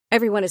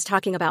Everyone is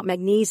talking about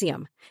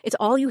magnesium. It's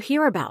all you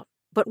hear about.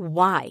 But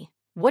why?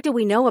 What do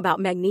we know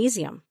about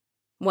magnesium?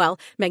 Well,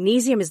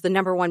 magnesium is the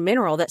number one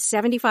mineral that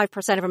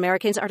 75% of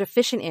Americans are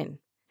deficient in.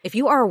 If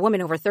you are a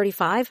woman over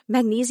 35,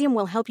 magnesium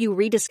will help you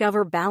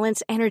rediscover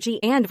balance,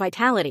 energy, and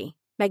vitality.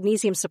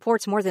 Magnesium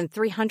supports more than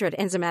 300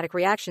 enzymatic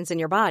reactions in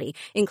your body,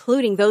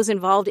 including those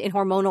involved in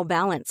hormonal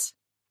balance.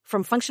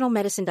 From functional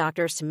medicine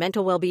doctors to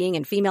mental well-being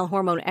and female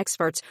hormone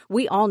experts,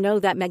 we all know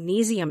that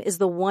magnesium is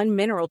the one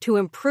mineral to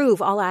improve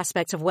all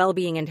aspects of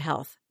well-being and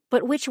health.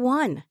 But which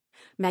one?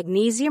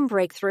 Magnesium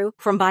Breakthrough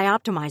from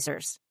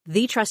Bioptimizers,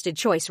 the trusted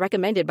choice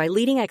recommended by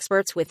leading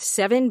experts with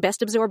 7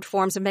 best-absorbed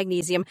forms of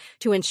magnesium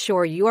to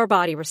ensure your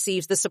body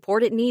receives the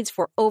support it needs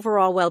for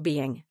overall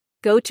well-being.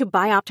 Go to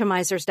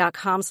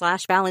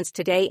bioptimizers.com/balance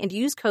today and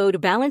use code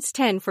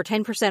BALANCE10 for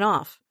 10%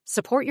 off.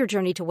 Support your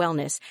journey to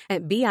wellness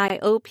at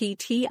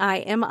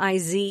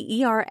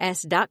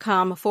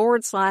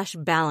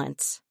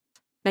bioptimizers.com/balance.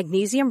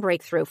 Magnesium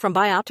Breakthrough from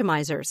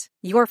Bioptimizers,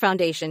 your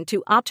foundation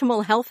to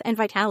optimal health and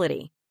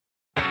vitality.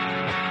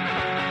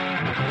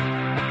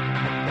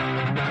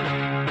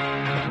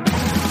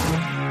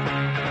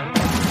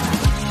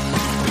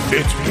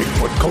 It's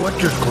Bigfoot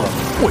Collectors Club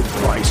with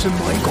Bryce and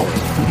Michael.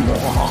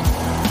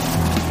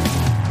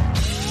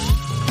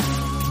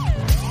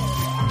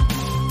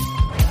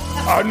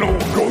 I know a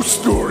ghost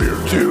story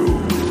or two.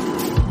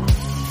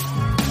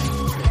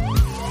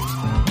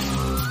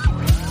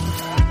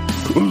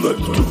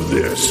 Let's do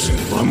this.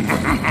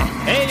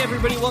 Hey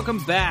everybody, welcome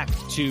back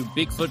to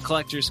Bigfoot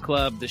Collectors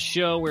Club, the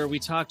show where we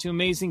talk to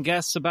amazing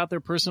guests about their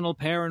personal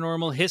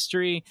paranormal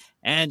history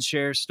and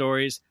share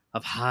stories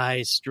of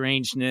high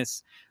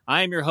strangeness.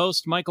 I am your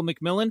host, Michael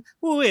McMillan.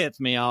 With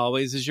me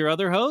always is your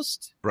other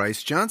host,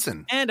 Bryce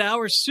Johnson. And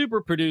our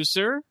super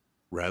producer,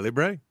 Riley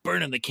Bray.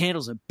 Burning the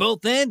candles at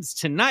both ends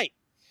tonight.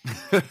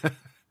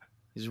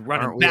 He's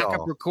running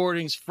backup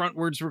recordings,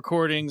 frontwards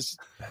recordings.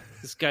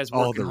 This guy's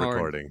working all the hard.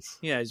 Recordings.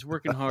 Yeah, he's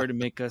working hard to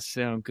make us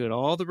sound good.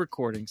 All the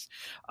recordings.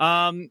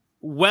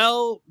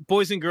 Well,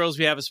 boys and girls,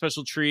 we have a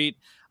special treat.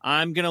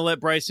 I'm going to let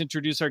Bryce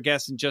introduce our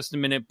guest in just a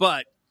minute,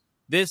 but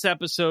this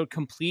episode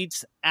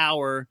completes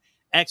our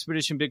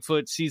Expedition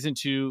Bigfoot Season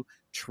 2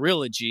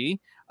 trilogy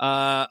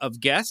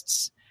of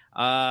guests.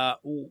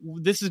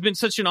 This has been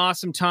such an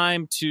awesome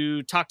time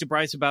to talk to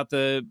Bryce about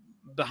the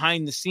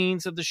behind the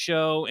scenes of the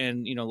show.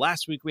 And, you know,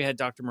 last week we had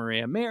Dr.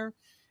 Maria Mayer.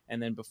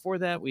 And then before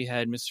that, we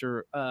had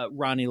Mr.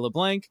 Ronnie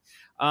LeBlanc.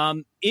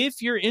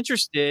 If you're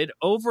interested,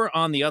 over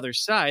on the other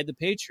side, the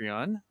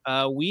Patreon,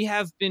 we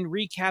have been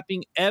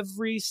recapping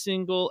every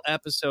single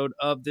episode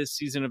of this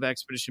season of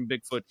Expedition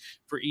Bigfoot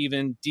for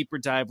even deeper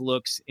dive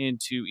looks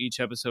into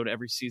each episode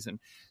every season.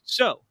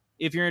 So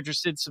if you're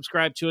interested,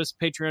 subscribe to us,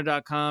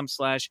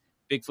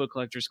 patreon.com/Bigfoot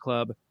Collectors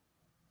Club.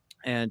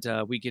 And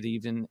we get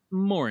even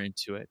more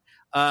into it.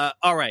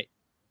 All right,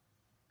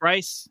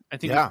 Bryce, I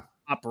think we'll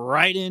hop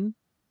right in.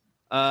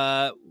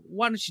 Why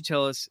don't you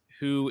tell us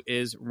who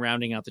is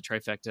rounding out the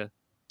trifecta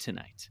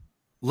tonight?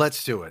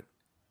 Let's do it.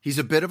 He's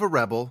a bit of a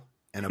rebel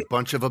and a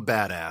bunch of a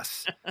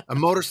badass. A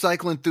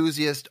motorcycle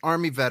enthusiast,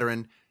 Army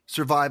veteran,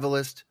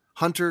 survivalist,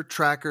 hunter,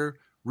 tracker,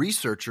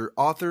 researcher,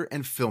 author,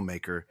 and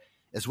filmmaker,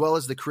 as well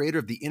as the creator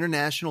of the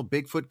International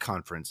Bigfoot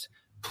Conference.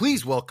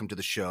 Please welcome to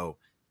the show,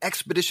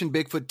 Expedition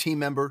Bigfoot team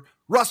member,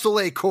 Russell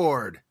A.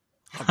 Cord.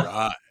 All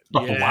right.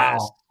 Yes.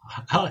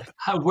 Wow.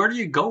 Where do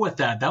you go with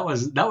that? That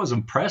was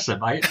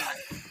impressive. I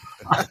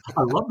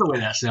love the way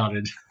that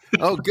sounded.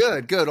 Oh,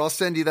 good. I'll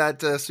send you that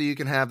so you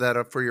can have that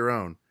up for your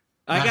own.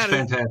 That's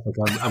fantastic.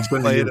 I'm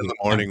going Play to it in the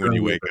morning when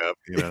you wake up.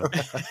 You know,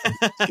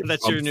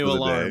 That's your new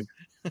alarm.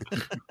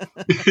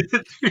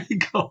 There you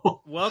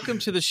go. Welcome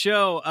to the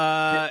show.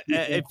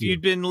 If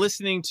you'd been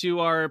listening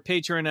to our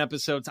Patreon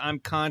episodes, I'm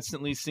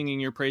constantly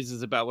singing your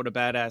praises about what a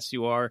badass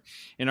you are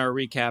in our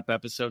recap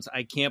episodes.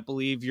 I can't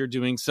believe you're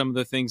doing some of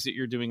the things that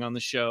you're doing on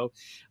the show.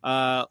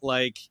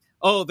 Like,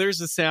 oh, there's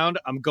a sound,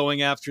 I'm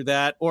going after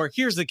that. Or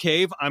here's a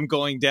cave, I'm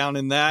going down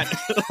in that.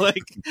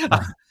 Like,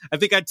 I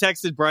think I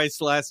texted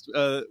Bryce last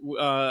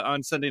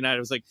on Sunday night. I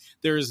was like,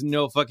 there is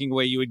no fucking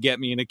way you would get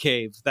me in a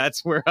cave.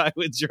 That's where I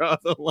would draw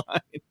the line.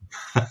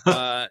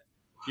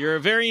 You're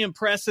a very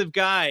impressive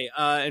guy.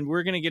 And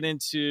we're going to get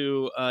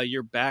into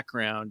your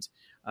background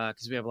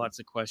because we have lots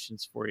of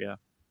questions for you.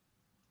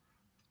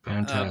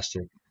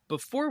 Fantastic.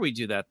 Before we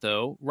do that,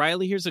 though,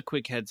 Riley, here's a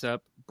quick heads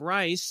up.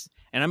 Bryce,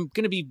 and I'm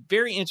going to be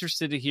very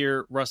interested to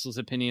hear Russell's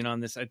opinion on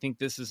this. I think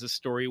this is a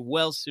story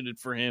well suited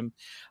for him.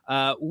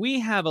 We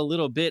have a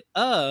little bit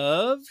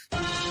of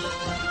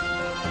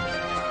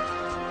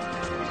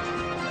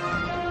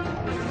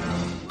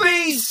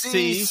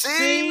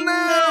BCC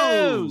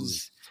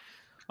News.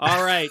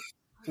 All right.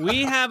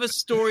 We have a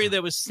story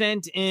that was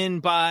sent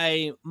in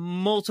by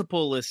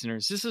multiple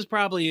listeners. This is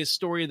probably a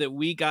story that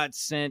we got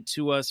sent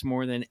to us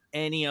more than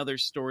any other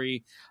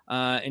story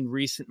in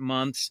recent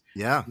months.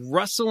 Yeah.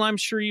 Russell, I'm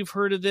sure you've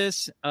heard of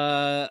this.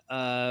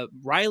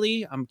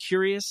 Riley, I'm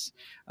curious.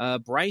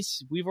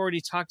 Bryce, we've already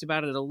talked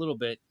about it a little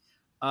bit.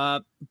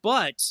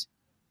 But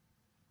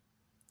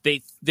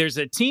There's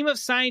a team of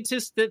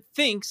scientists that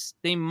thinks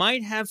they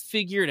might have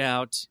figured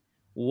out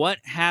what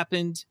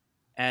happened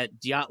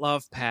at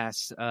Dyatlov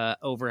Pass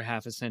over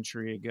half a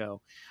century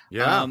ago.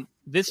 Yeah.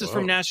 This is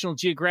from National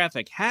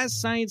Geographic. Has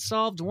science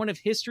solved one of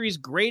history's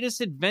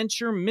greatest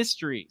adventure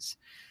mysteries?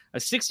 A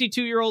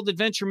 62-year-old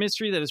adventure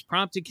mystery that has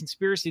prompted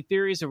conspiracy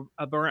theories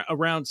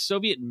around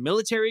Soviet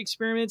military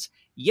experiments,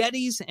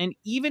 Yetis, and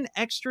even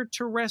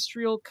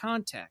extraterrestrial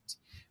contact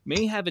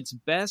may have its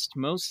best,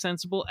 most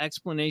sensible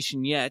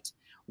explanation yet,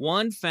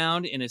 one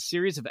found in a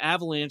series of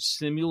avalanche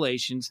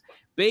simulations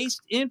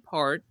based in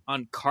part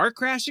on car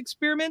crash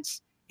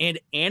experiments and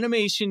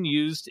animation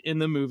used in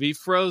the movie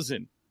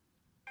Frozen.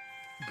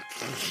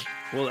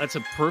 Well, that's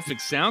a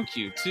perfect sound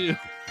cue, too.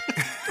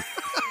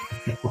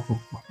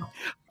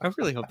 I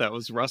really hope that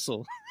was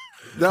Russell.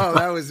 No,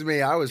 that was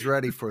me. I was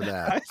ready for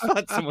that. I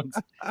thought someone's...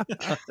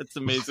 That's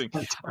amazing.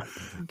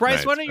 Bryce,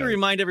 Nice, why don't you nice.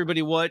 remind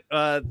everybody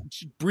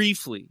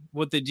briefly,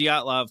 what the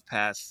Dyatlov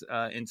Pass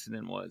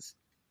incident was?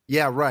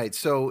 Yeah, right.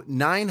 So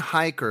 9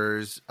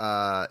 hikers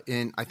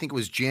in, I think it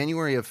was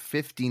January of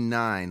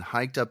 59,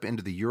 hiked up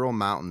into the Ural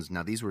Mountains.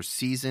 Now, these were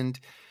seasoned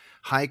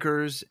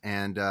hikers,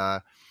 and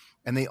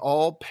they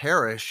all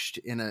perished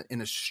in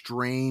a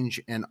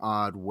strange and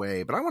odd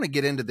way. But I want to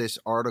get into this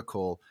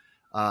article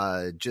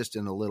just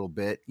in a little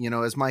bit. You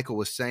know, as Michael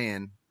was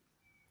saying,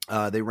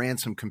 they ran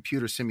some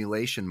computer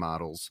simulation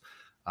models,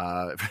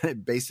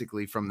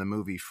 basically from the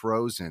movie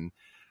Frozen.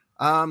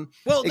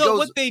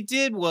 What they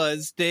did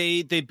was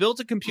they built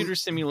a computer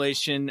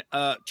simulation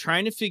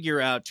trying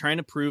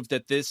to prove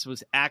that this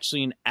was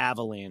actually an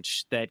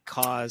avalanche that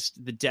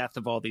caused the death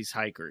of all these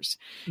hikers.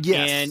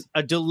 Yes. And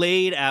a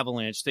delayed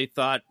avalanche. They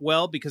thought,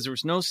 well, because there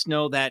was no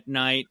snow that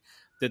night,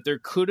 that there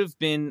could have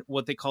been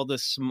what they call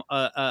this,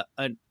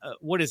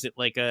 what is it,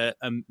 like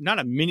not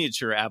a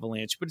miniature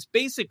avalanche, but it's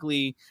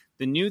basically,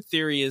 the new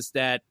theory is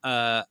that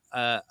a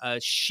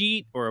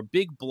sheet or a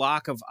big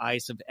block of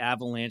ice of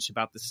avalanche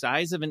about the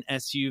size of an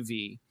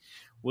SUV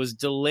was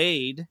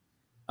delayed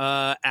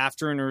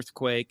after an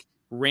earthquake,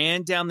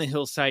 ran down the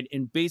hillside,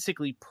 and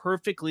basically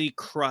perfectly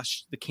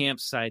crushed the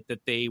campsite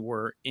that they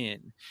were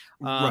in.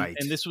 Right.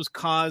 And this was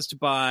caused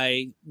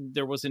by,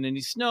 there wasn't any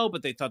snow,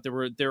 but they thought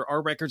there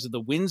are records of the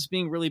winds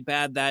being really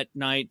bad that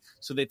night.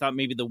 So they thought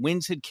maybe the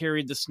winds had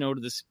carried the snow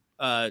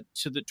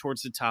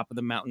towards the top of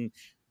the mountain,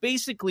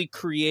 basically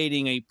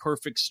creating a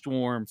perfect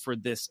storm for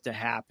this to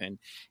happen.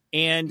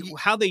 And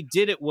how they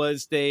did it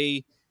was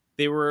this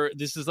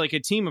is like a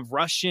team of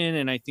Russian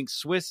and I think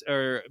Swiss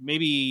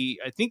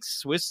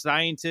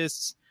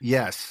scientists.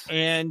 Yes.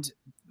 And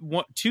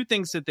two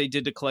things that they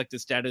did to collect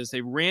this data is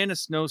they ran a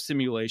snow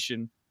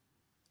simulation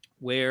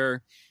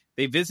where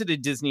they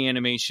visited Disney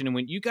Animation and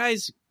went, you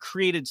guys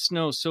created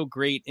snow so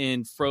great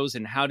in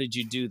Frozen. How did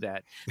you do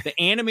that? The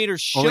animators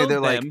showed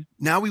them. Like,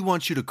 now we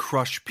want you to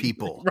crush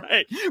people.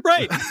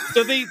 Right.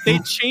 So they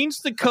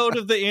changed the code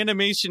of the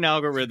animation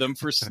algorithm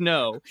for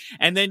snow.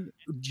 And then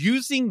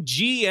using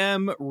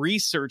GM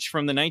research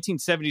from the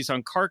 1970s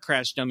on car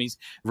crash dummies,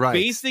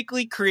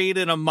 basically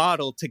created a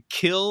model to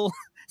kill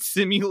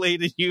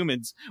simulated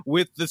humans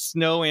with the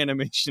snow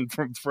animation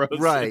from Frozen.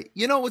 Right.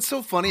 You know what's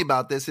so funny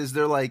about this is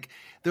they're like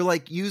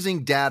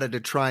using data to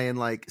try and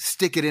like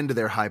stick it into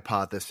their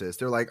hypothesis.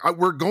 They're like,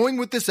 we're going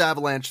with this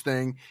avalanche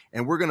thing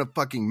and we're going to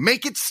fucking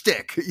make it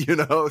stick, you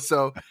know?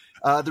 So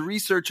the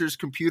researchers'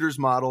 computers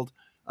modeled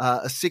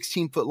a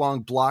 16-foot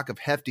long block of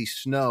hefty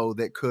snow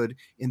that could,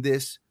 in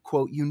this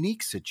quote,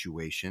 unique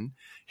situation,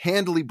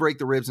 handily break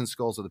the ribs and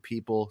skulls of the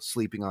people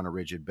sleeping on a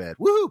rigid bed.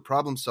 Woohoo!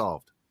 Problem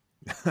solved.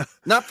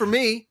 Not for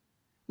me.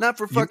 Not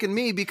for fucking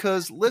me,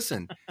 because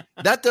listen,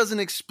 that doesn't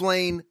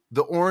explain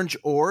the orange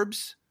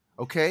orbs,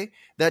 okay?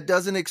 That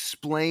doesn't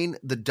explain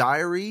the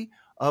diary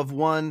of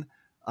one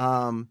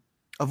of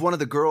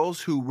the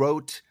girls who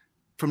wrote,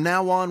 "From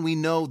now on, we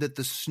know that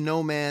the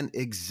snowman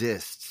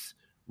exists."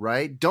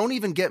 Right? Don't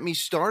even get me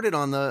started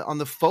on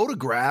the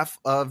photograph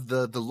of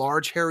the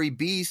large hairy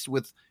beast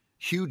with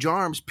huge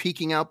arms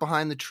peeking out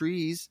behind the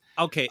trees.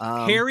 Okay,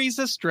 hairy's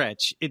a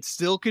stretch. It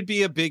still could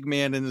be a big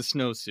man in a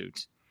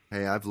snowsuit.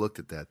 Hey, I've looked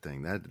at that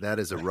thing. That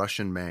is a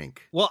Russian mank.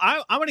 Well,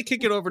 I want to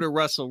kick it over to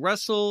Russell.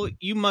 Russell,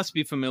 you must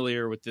be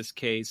familiar with this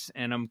case,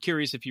 and I'm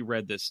curious if you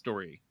read this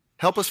story.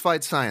 Help us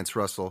fight science,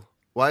 Russell.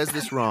 Why is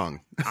this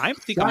wrong? I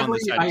think I'm on the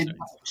side of science.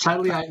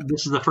 Sadly,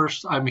 this is the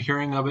first I'm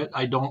hearing of it.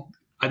 I don't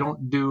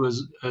do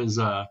as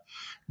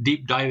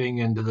deep diving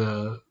into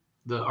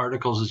the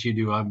articles as you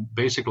do.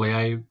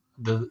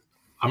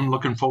 I'm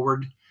looking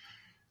forward,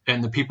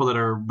 and the people that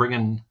are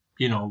bringing,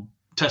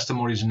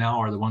 testimonies now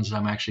are the ones that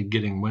I'm actually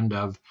getting wind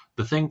of.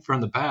 The thing from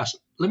the past,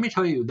 let me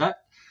tell you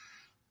that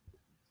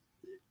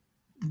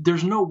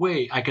there's no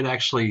way I could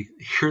actually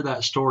hear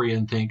that story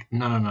and think,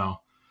 no.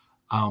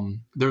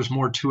 There's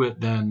more to it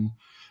than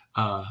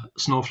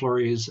snow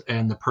flurries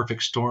and the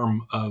perfect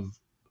storm of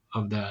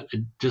that.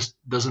 It just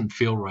doesn't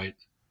feel right.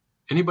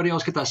 Anybody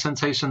else get that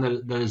sensation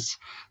that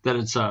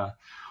it's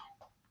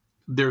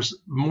there's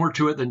more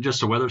to it than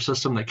just a weather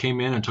system that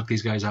came in and took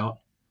these guys out?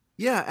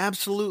 Yeah,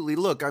 absolutely.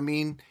 Look, I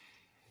mean,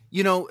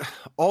 You know,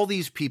 all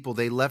these people,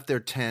 they left their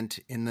tent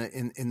in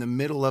the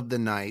middle of the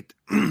night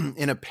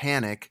in a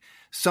panic.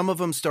 Some of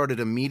them started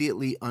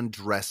immediately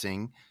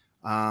undressing.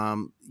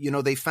 You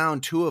know, they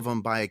found 2 of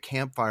them by a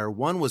campfire.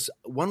 One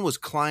was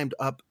climbed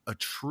up a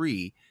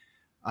tree.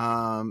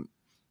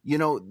 You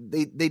know,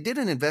 they did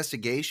an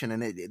investigation,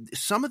 and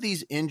some of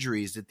these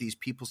injuries that these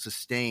people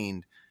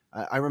sustained,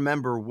 I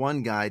remember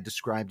one guy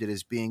described it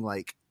as being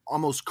like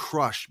almost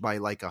crushed by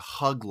like a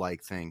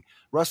hug-like thing.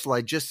 Russell,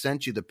 I just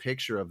sent you the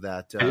picture of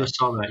that. I just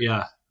saw that,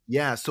 yeah.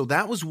 Yeah, so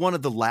that was one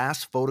of the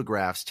last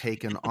photographs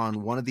taken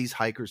on one of these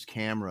hikers'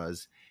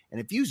 cameras.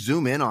 And if you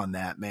zoom in on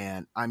that,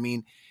 man, I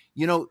mean,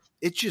 you know,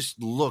 it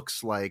just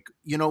looks like,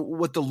 you know,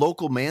 what the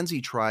local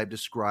Mansi tribe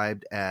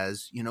described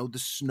as, you know, the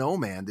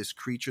snowman, this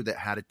creature that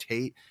had a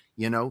tail,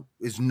 you know,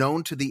 is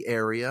known to the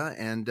area.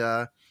 And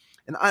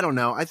I don't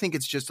know. I think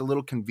it's just a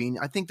little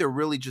convenient. I think they're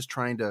really just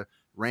trying to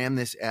ram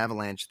this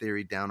avalanche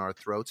theory down our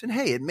throats. And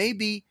hey, it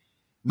maybe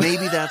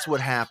that's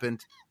what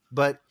happened.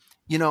 But,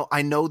 you know,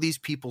 I know these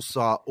people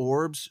saw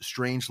orbs,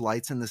 strange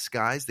lights in the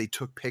skies. They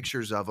took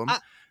pictures of them.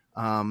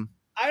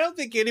 I don't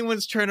think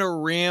anyone's trying to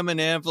ram an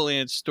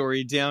avalanche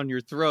story down your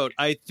throat.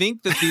 I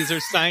think that these are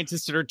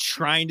scientists that are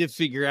trying to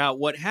figure out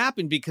what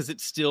happened because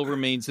it still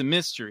remains a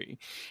mystery.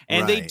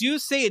 And they do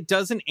say it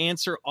doesn't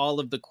answer all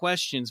of the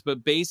questions,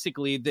 but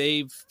basically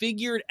they've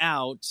figured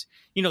out,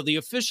 you know, the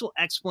official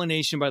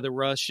explanation by the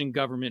Russian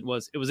government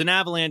was it was an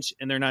avalanche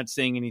and they're not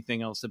saying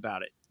anything else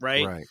about it.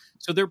 Right.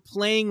 So they're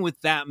playing with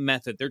that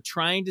method. They're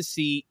trying to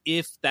see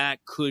if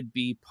that could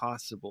be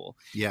possible.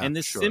 Yeah. And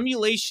the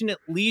simulation at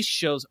least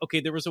shows, okay,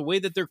 there was a way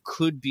that there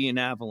could be an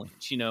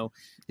avalanche. You know,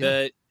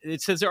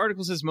 it says the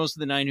article says most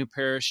of the 9 who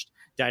perished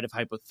died of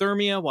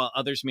hypothermia, while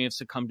others may have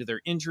succumbed to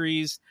their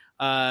injuries.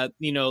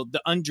 You know,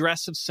 the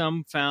undress of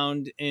some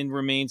found in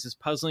remains is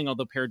puzzling,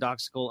 although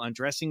paradoxical.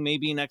 Undressing may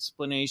be an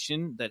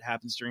explanation that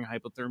happens during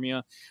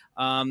hypothermia.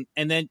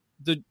 And then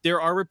there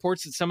are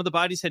reports that some of the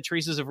bodies had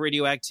traces of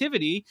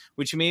radioactivity,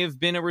 which may have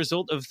been a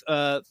result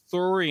of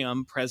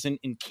thorium present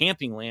in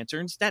camping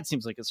lanterns. That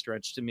seems like a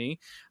stretch to me.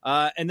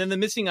 And then the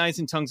missing eyes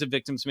and tongues of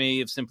victims may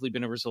have simply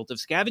been a result of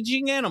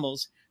scavenging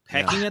animals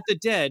pecking at the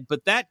dead.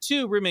 But that,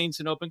 too, remains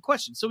an open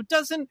question. So it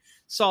doesn't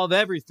solve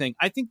everything.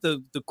 I think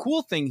the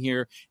cool thing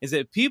here is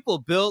that people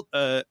built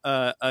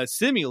a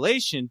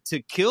simulation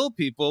to kill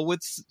people with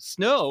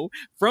snow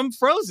from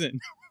Frozen.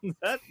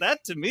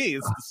 That to me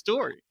is the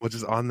story. Well,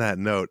 just on that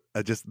note,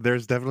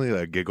 there's definitely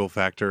a giggle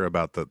factor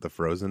about the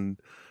Frozen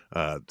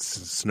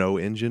snow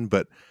engine,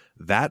 but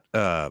that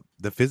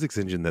the physics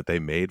engine that they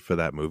made for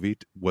that movie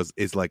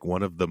is like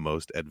one of the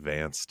most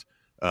advanced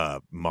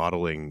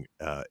modeling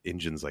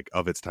engines like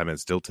of its time and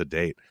still to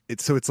date.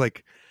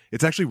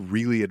 It's actually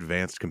really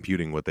advanced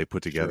computing what they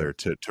put together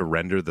to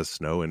render the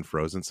snow in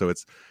Frozen. So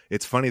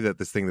it's funny that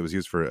this thing that was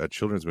used for a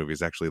children's movie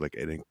is actually like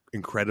an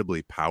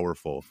incredibly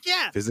powerful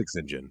physics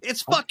engine.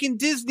 It's fucking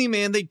Disney,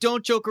 man. They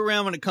don't joke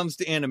around when it comes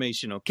to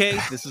animation, okay?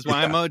 This is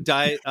why I'm a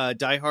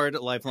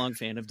diehard lifelong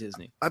fan of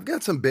Disney. I've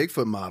got some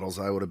Bigfoot models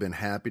I would have been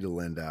happy to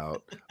lend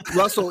out.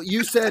 Russell,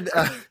 you said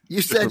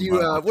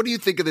what do you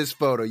think of this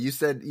photo? You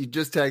said you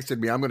just texted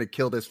me, I'm going to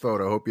kill this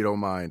photo. Hope you don't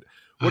mind.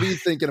 What are you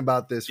thinking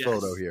about this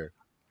photo here?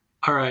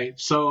 All right,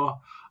 so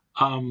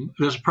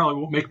this probably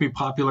won't make me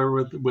popular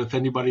with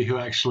anybody who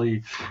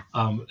actually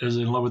is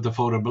in love with the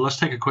photo, but let's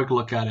take a quick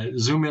look at it.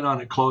 Zoom in on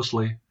it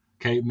closely,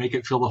 okay? Make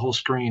it fill the whole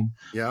screen.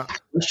 Yeah.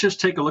 Let's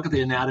just take a look at the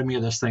anatomy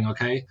of this thing,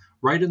 okay?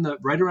 Right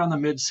around the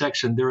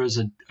midsection, there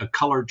is a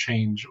color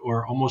change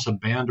or almost a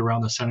band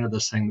around the center of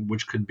this thing,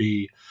 which could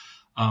be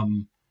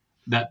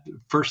that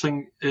first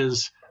thing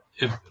is,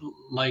 if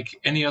like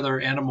any other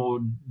animal,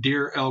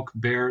 deer, elk,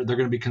 bear, they're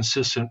going to be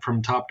consistent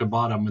from top to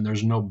bottom, and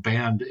there's no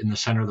band in the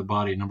center of the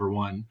body, number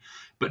one.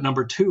 But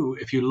number two,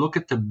 if you look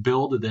at the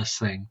build of this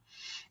thing,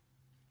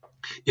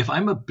 if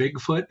I'm a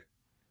Bigfoot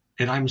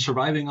and I'm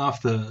surviving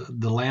off the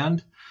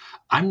land,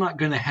 I'm not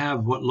going to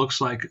have what looks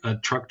like a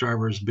truck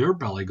driver's beer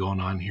belly going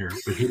on here,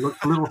 but he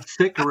looks a little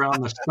thick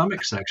around the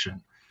stomach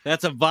section.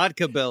 That's a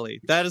vodka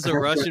belly. That is a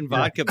Russian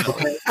vodka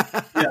belly.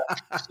 Yeah.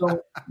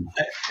 So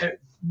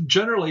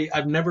generally,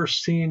 I've never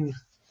seen.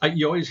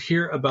 You always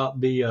hear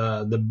about the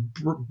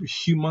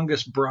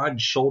humongous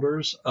broad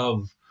shoulders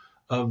of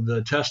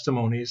the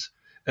testimonies,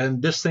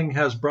 and this thing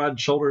has broad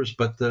shoulders,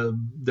 but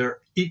they're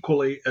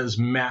equally as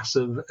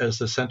massive as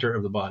the center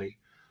of the body.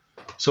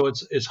 So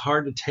it's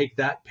hard to take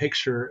that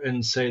picture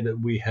and say that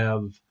we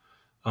have.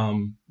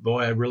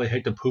 Boy, I really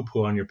hate to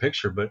poo-poo on your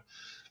picture, but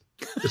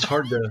it's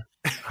hard to.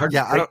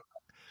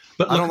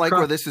 I don't like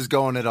where this is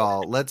going at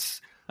all.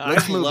 Let's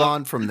move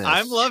on from this.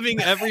 I'm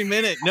loving every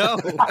minute. No,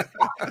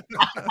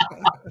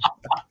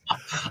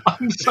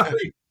 I'm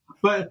sorry,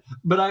 but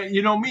I,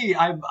 you know me,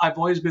 I've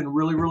always been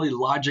really, really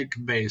logic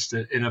based,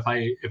 and if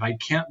I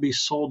can't be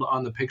sold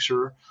on the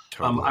picture,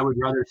 I would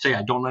rather say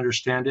I don't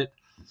understand it,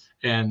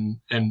 and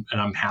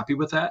I'm happy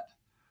with that.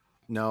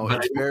 No,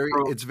 But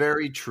it's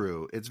very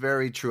true. It's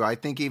very true. I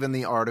think even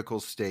the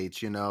article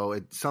states,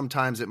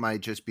 sometimes it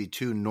might just be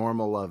too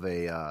normal of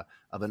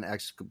an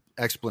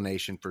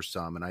explanation for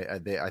some, and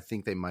I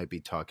think they might be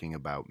talking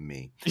about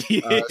me.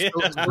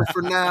 So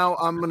for now,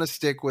 I'm going to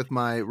stick with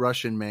my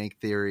Russian Mank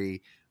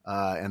theory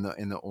and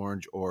the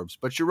orange orbs.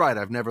 But you're right.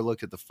 I've never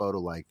looked at the photo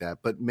like that.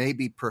 But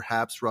maybe,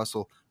 perhaps,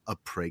 Russell, a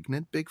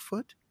pregnant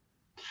Bigfoot,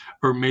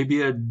 or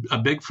maybe a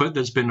Bigfoot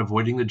that's been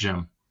avoiding the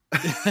gym.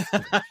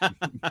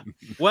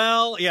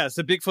 Well, yes,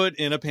 a Bigfoot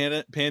in a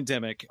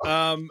pandemic.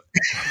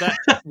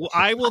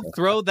 I will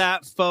throw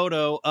that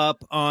photo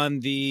up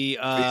on the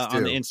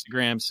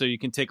Instagram so you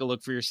can take a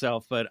look for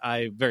yourself. But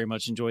I very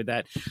much enjoyed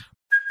that.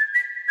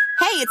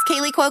 Hey, it's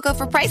Kaylee Cuoco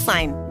for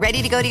Priceline.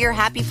 Ready to go to your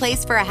happy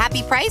place for a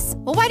happy price?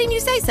 Well, why didn't you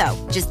say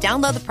so? Just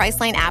download the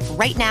Priceline app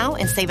right now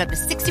and save up to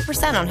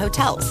 60% on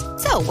hotels.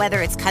 So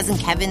whether it's Cousin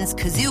Kevin's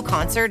Kazoo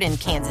Concert in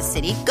Kansas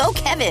City, go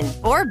Kevin,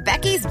 or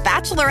Becky's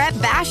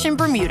Bachelorette Bash in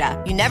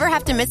Bermuda, you never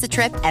have to miss a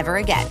trip ever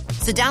again.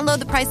 So download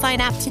the Priceline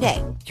app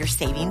today. Your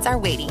savings are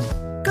waiting.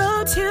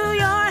 Go to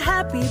your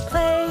happy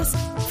place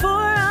for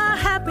a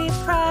happy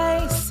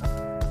price.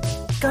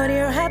 Go to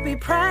your happy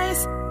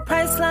price,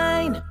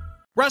 Priceline.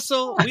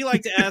 Russell, we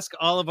like to ask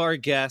all of our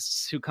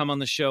guests who come on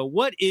the show,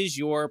 what is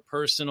your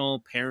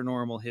personal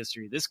paranormal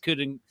history? This could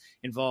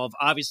involve,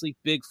 obviously,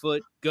 Bigfoot,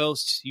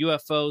 ghosts,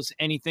 UFOs,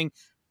 anything.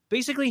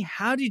 Basically,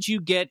 how did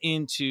you get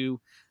into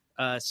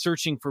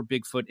searching for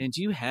Bigfoot? And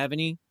do you have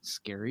any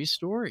scary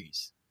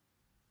stories?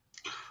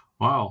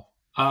 Wow.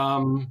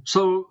 For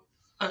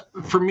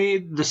me,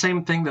 the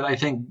same thing that I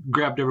think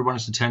grabbed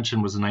everyone's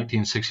attention was the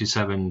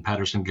 1967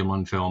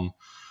 Patterson-Gimlin film.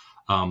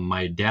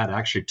 My dad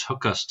actually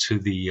took us to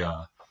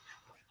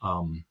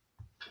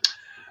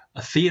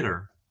a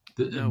theater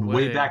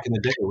way back in the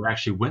day. We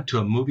actually went to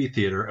a movie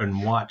theater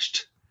and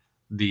watched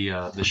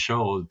the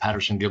show, the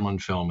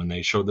Patterson-Gimlin film, and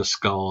they showed the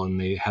skull and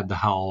they had the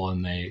howl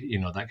and they,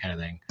 that kind of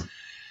thing.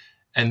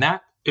 And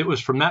it was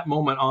from that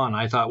moment on,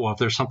 I thought, well, if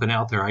there's something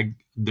out there,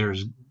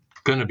 there's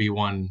going to be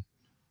one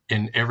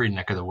in every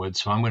neck of the woods.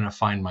 So I'm going to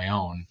find my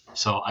own.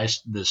 So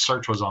the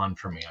search was on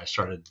for me. I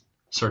started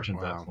searching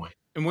at that point.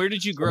 And where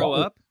did you grow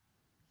up?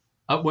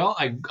 Well,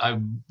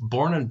 I'm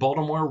born in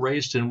Baltimore,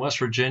 raised in West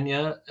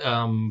Virginia.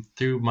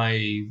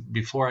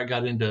 Before I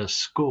got into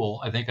school,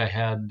 I think I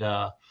had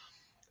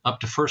up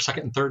to first,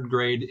 second, and third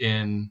grade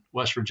in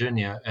West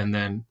Virginia, and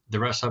then the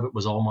rest of it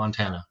was all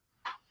Montana.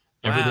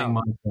 Everything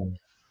Montana.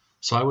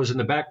 So I was in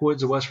the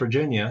backwoods of West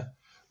Virginia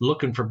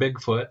looking for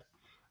Bigfoot.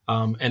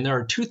 And there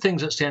are two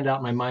things that stand out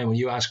in my mind when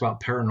you ask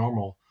about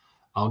paranormal.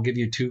 I'll give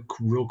you two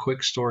real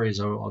quick stories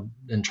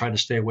and try to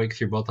stay awake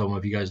through both of them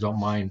if you guys don't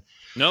mind.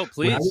 No,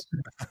 please.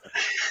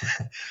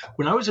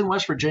 When I was in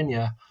West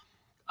Virginia,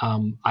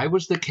 I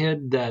was the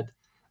kid that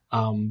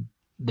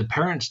the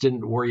parents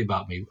didn't worry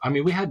about me. I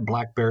mean, we had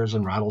black bears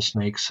and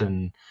rattlesnakes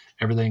and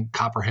everything,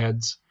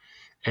 copperheads.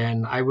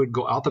 And I would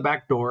go out the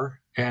back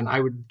door and I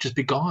would just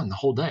be gone the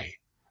whole day.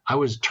 I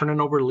was turning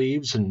over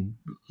leaves and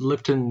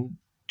lifting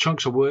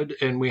chunks of wood,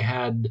 and we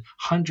had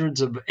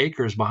hundreds of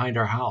acres behind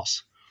our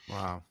house.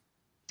 Wow.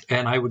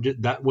 And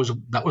that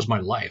was my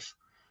life.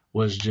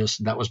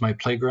 That was my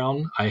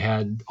playground. I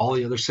had all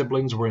the other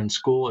siblings were in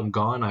school and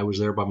gone. I was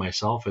there by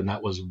myself, and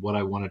that was what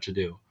I wanted to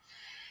do.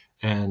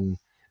 And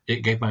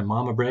it gave my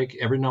mom a break.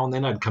 Every now and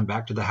then I'd come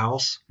back to the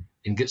house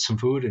and get some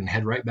food and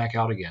head right back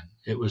out again.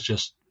 It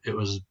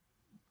was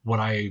what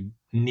I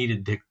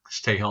needed to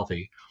stay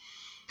healthy.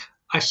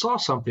 I saw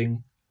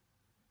something,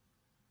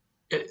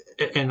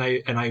 and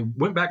I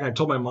went back and I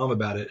told my mom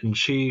about it, and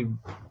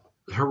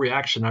her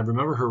reaction, I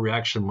remember her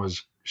reaction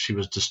was she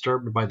was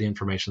disturbed by the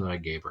information that I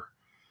gave her.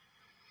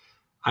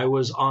 I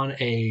was on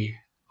a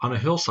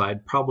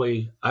hillside,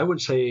 probably, I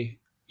would say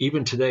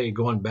even today,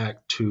 going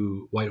back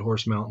to White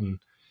Horse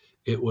Mountain,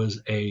 I was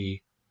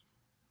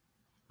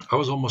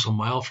almost a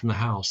mile from the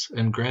house.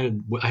 And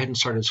granted, I hadn't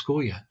started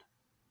school yet.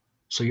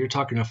 So you're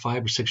talking a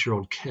 5 or 6 year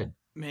old kid.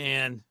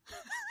 Man.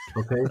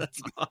 Okay.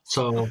 That's awesome.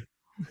 So,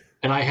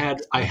 and I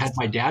had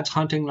my dad's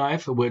hunting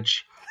knife,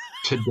 which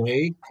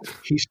today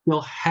he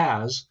still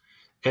has.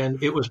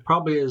 And it was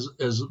probably as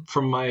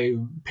from my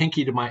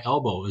pinky to my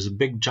elbow is a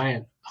big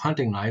giant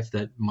hunting knife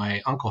that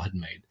my uncle had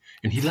made.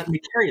 And he let me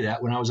carry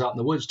that when I was out in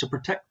the woods to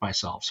protect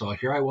myself. So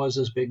here I was,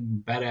 this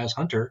big badass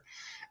hunter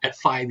at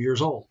 5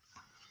 years old.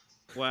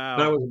 Wow.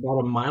 But I was about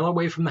a mile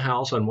away from the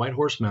house on White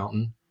Horse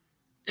Mountain.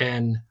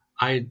 And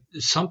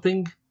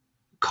something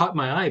caught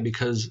my eye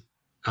because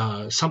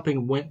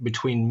something went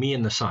between me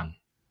and the sun.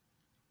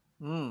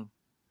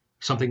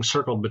 Something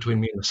circled between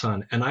me and the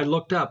sun. And I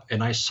looked up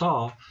and I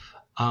saw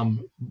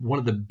one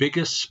of the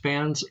biggest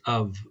spans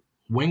of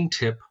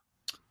wingtip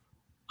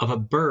of a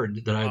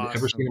bird that I'd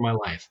ever seen in my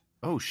life.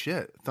 Oh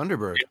shit,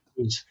 Thunderbird.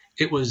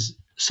 It was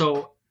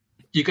so.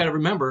 You got to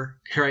remember,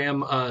 here I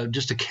am,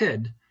 just a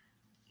kid,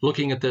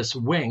 looking at this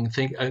wing.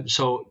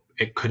 So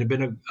it could have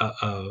been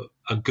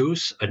a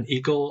goose, an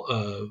eagle,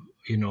 a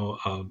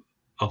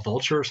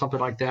vulture, or something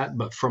like that.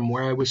 But from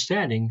where I was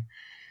standing,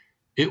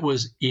 it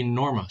was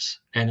enormous,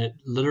 and it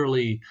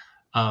literally,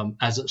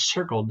 as it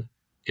circled,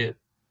 it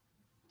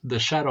the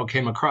shadow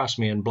came across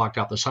me and blocked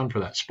out the sun for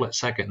that split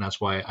second. And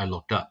that's why I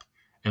looked up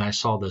and I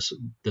saw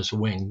this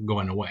wing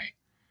going away.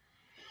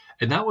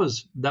 And that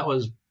was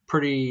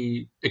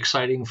pretty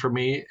exciting for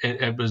me.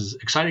 It was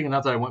exciting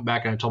enough that I went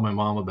back and I told my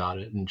mom about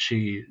it. And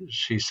she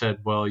said,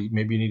 well,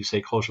 maybe you need to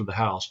stay closer to the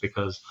house,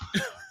 because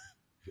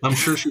I'm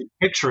sure she's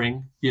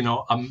picturing,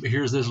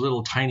 here's this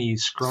little tiny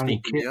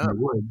scrawny kid in the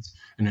woods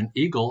and an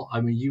eagle.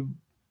 I mean,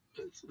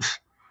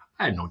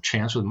 I had no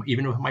chance with him,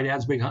 even with my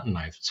dad's big hunting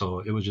knife. So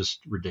it was just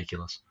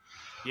ridiculous.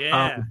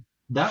 Yeah.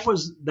 That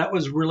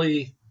was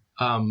really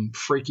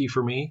freaky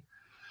for me.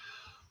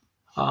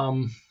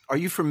 Are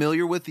you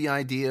familiar with the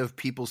idea of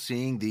people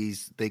seeing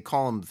these, they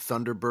call them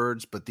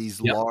thunderbirds, but these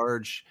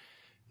large,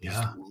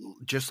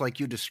 just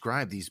like you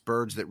described, these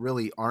birds that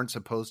really aren't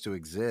supposed to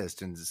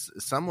exist. And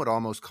some would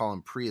almost call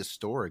them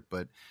prehistoric,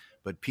 but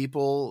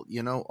people,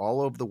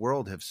 all over the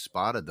world have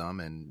spotted them.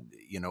 And,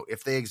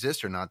 if they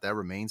exist or not, that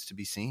remains to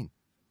be seen.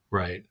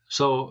 Right.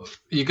 So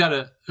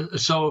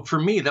so for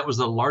me, that was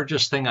the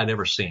largest thing I'd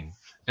ever seen.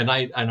 And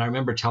I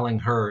remember telling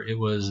her it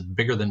was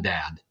bigger than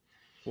Dad.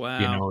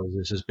 Wow. It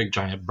was this big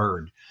giant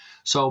bird.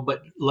 So,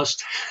 but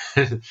let's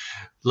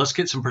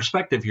get some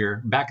perspective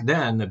here. Back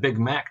then, the Big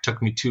Mac took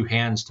me 2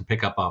 hands to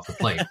pick up off the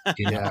plate.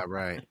 Yeah,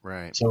 right.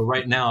 So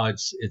right now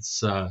it's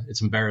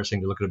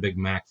embarrassing to look at a Big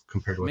Mac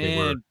compared to what they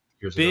were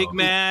years ago. Big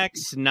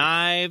Macs,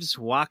 knives,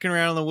 walking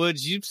around in the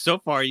woods.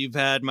 You've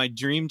had my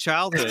dream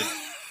childhood.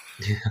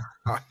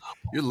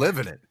 You're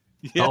living it.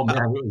 Yeah. Oh man,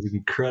 it was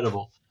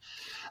incredible.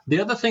 The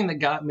other thing that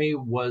got me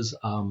was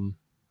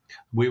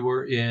we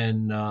were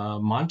in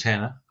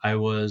Montana. I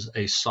was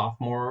a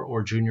sophomore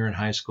or junior in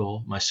high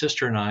school. My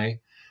sister and I,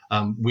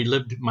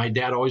 my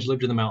dad always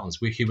lived in the mountains.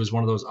 He was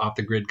one of those off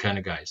the grid kind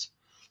of guys.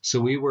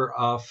 So we were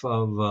off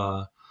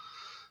of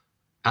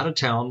out of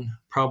town,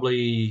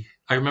 probably,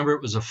 I remember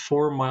it was a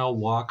 4-mile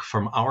walk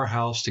from our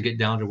house to get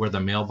down to where the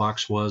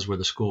mailbox was, where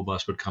the school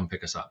bus would come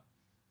pick us up.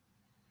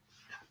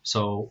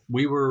 So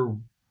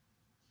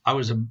I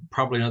was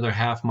probably another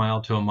half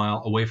mile to a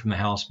mile away from the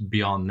house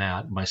beyond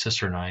that, my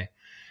sister and I.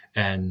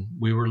 And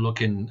we were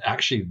looking,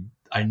 actually,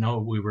 I know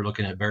we were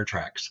looking at bear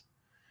tracks.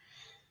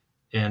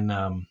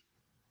 And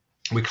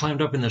we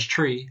climbed up in this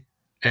tree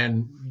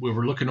and we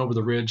were looking over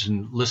the ridge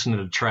and listening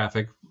to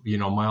traffic,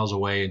 miles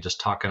away and just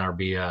talking our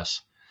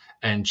BS.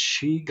 And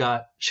she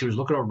was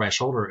looking over my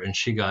shoulder and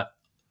she got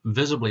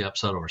visibly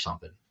upset over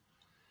something.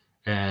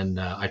 And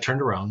I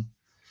turned around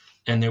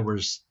and there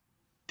was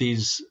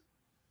these,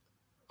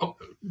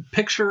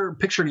 picture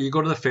you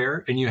go to the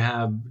fair and you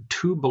have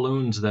 2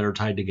 balloons that are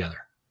tied together.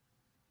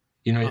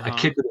 A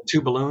kid with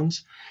 2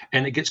 balloons,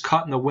 and it gets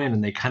caught in the wind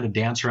and they kind of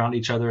dance around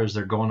each other as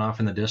they're going off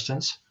in the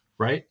distance,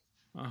 right?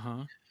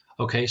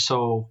 Okay,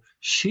 so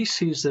she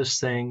sees this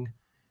thing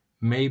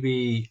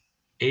maybe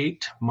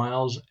 8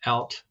 miles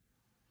out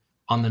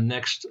on the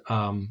next,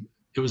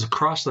 it was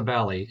across the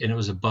valley and it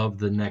was above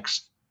the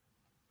next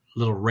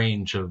little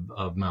range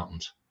of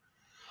mountains.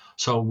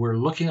 So we're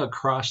looking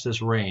across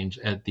this range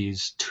at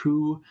these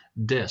 2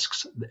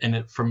 discs,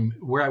 and from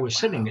where I was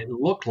sitting, it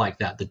looked like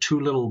that, the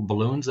 2 little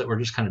balloons that were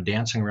just kind of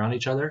dancing around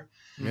each other.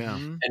 Yeah.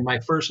 And my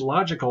first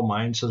logical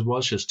mind says, well,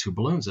 it's just 2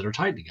 balloons that are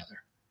tied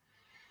together.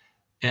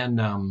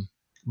 And,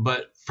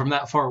 but from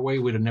that far away,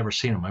 we'd have never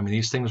seen them. I mean,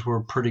 these things were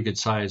pretty good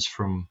size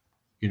from,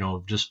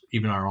 just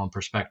even our own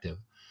perspective.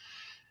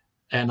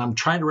 And I'm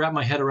trying to wrap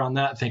my head around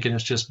that, thinking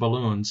it's just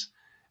balloons.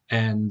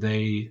 And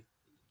they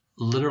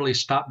literally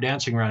stopped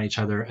dancing around each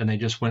other and they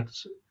just went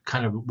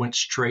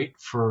straight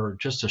for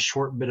just a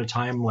short bit of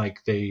time,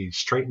 like they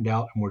straightened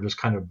out and were just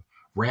kind of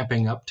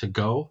ramping up to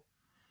go.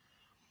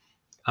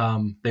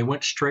 They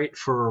went straight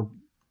for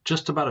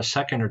just about a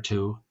second or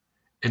 2,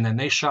 and then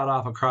they shot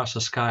off across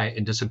the sky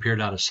and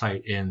disappeared out of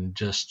sight in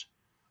just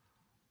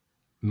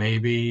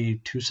maybe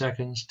 2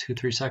 seconds,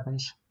 2-3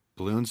 seconds.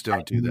 Balloons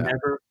don't do that. I've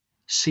never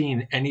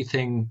seen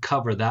anything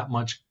cover that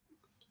much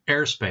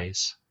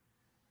airspace.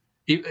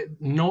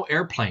 No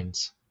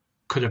airplanes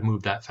could have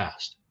moved that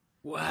fast.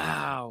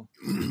 Wow.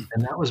 And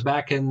that was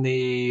back in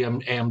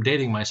I'm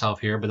dating myself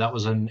here, but that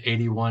was in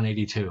 81,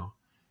 82.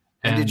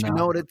 And did you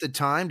know it at the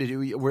time?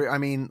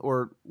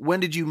 Or when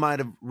did you might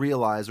have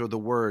realized, or the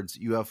words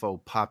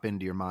UFO pop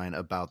into your mind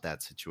about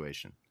that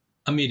situation?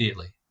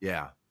 Immediately.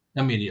 Yeah.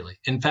 Immediately.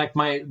 In fact,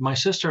 my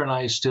sister and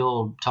I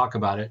still talk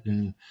about it,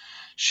 and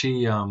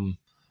she's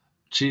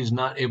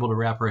not able to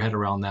wrap her head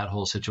around that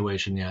whole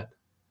situation yet.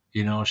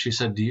 She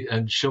said,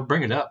 and she'll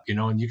bring it up,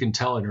 and you can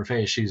tell in her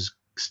face, she's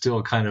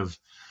still kind of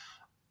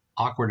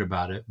awkward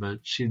about it, but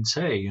she'd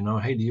say,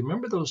 hey, do you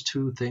remember those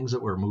 2 things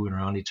that were moving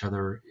around each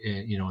other,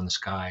 in the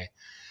sky?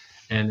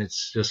 And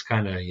it's just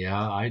kind of,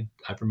 I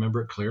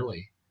remember it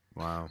clearly.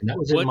 Wow. And that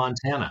was in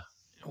Montana.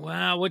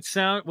 Wow.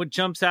 What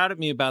jumps out at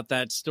me about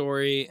that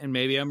story, and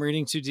maybe I'm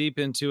reading too deep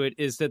into it,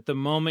 is that the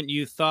moment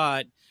you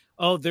thought,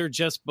 oh, they're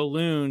just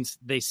balloons,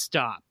 they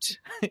stopped.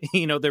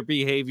 Their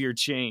behavior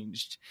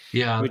changed.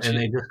 Yeah, and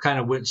they just kind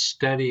of went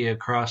steady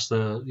across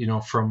the,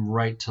 from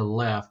right to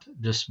left,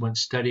 just went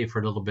steady for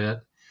a little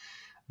bit,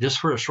 just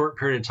for a short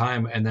period of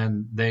time. And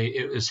then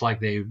it's like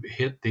they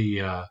hit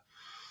the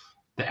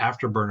the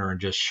afterburner and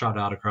just shot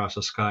out across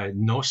the sky.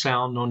 No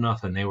sound, no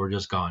nothing. They were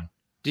just gone.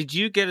 Did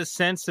you get a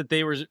sense that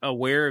they were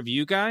aware of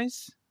you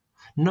guys?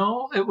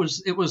 No, it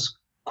was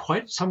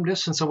quite some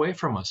distance away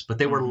from us, but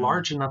they were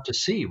large enough to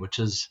see,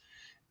 which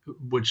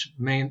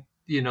meant,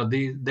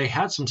 they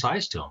had some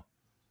size to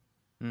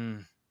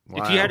them.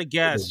 Wow. If you had to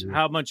guess,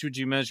 how much would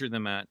you measure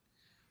them at?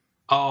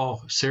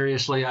 Oh,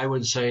 seriously, I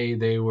would say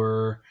they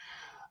were,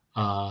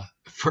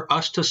 for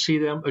us to see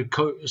them.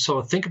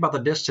 So think about the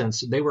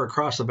distance. They were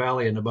across the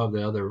valley and above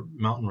the other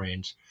mountain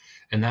range,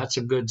 and that's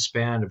a good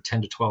span of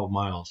 10 to 12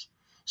 miles.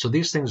 So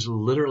these things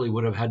literally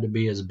would have had to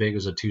be as big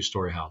as a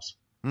 2-story house.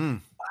 Wow.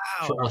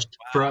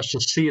 For us to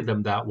see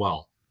them that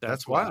well.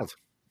 That's wild.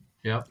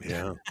 Yep.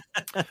 Yeah.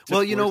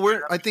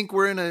 Well, I think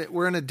we're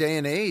in a day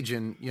and age,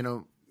 and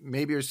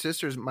maybe your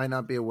sisters might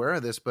not be aware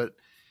of this, but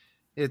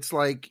it's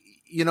like,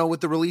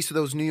 with the release of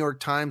those New York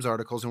Times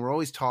articles, and we're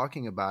always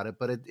talking about it,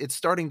 but it's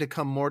starting to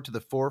come more to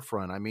the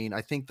forefront. I mean,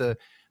 I think the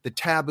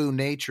taboo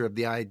nature of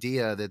the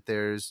idea that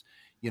there's,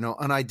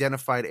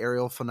 unidentified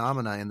aerial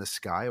phenomena in the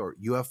sky, or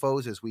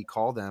UFOs as we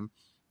call them,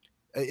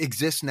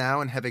 exist now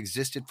and have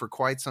existed for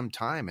quite some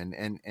time.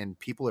 And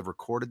people have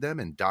recorded them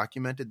and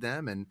documented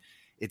them. And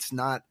it's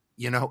not,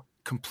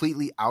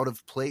 completely out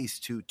of place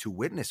to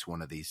witness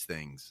one of these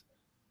things.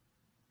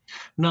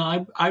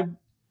 No, I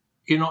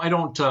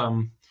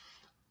don't,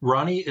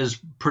 Ronnie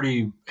is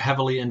pretty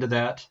heavily into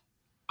that.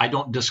 I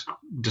don't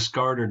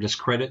discard or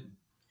discredit,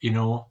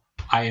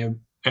 I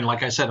am. And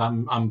like I said,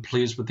 I'm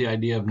pleased with the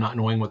idea of not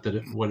knowing what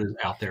is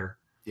out there.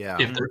 Yeah.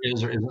 If there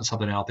is or isn't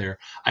something out there.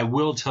 I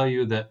will tell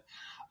you that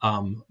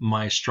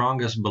my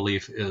strongest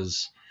belief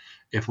is,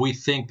 if we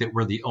think that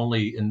we're the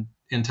only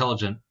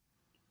intelligent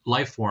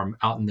life form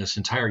out in this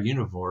entire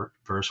universe,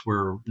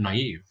 we're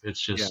naive. It's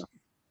just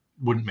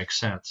wouldn't make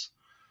sense.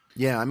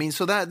 Yeah, I mean,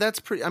 so that's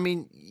pretty. I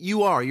mean,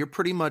 you're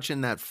pretty much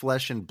in that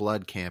flesh and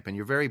blood camp, and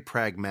you're very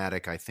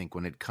pragmatic, I think,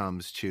 when it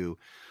comes to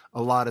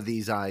a lot of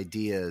these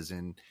ideas,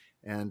 and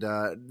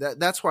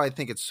that's why I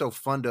think it's so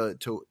fun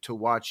to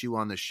watch you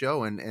on the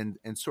show, and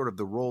sort of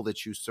the role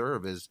that you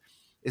serve is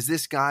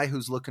this guy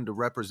who's looking to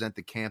represent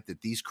the camp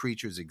that these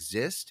creatures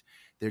exist.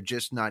 They're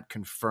just not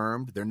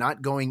confirmed. They're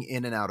not going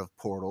in and out of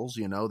portals.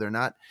 They're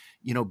not,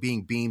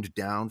 being beamed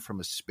down from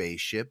a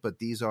spaceship, but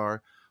these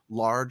are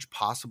large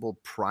possible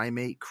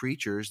primate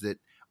creatures that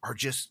are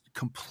just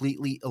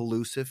completely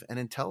elusive and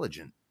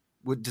intelligent.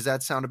 Does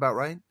that sound about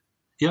right?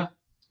 Yeah.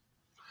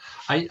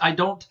 I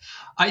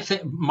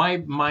think my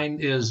mind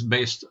is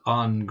based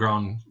on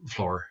ground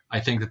floor. I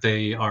think that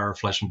they are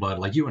flesh and blood,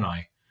 like you and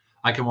I.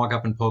 I can walk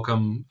up and poke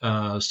them,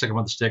 stick them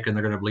on the stick, and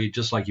they're going to bleed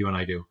just like you and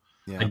I do.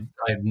 Yeah.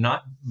 I have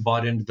not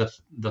bought into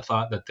the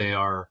thought that they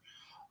are,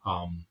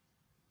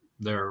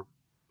 they're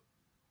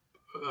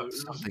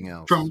something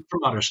else from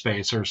outer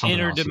space or something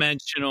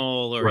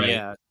interdimensional else. Or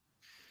yeah.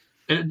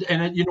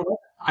 And you know what?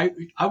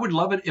 I would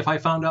love it if I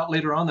found out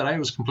later on that I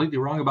was completely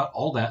wrong about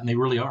all that, and they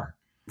really are.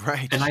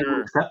 Right. And I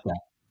will accept that.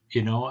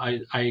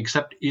 I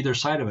accept either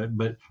side of it,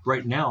 but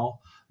right now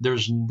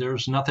there's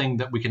nothing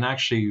that we can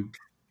actually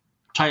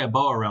tie a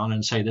bow around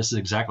and say this is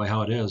exactly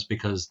how it is,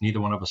 because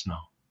neither one of us know.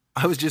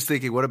 I was just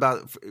thinking, what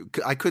about,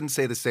 I couldn't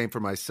say the same for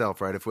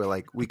myself, right? If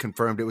we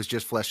confirmed it was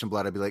just flesh and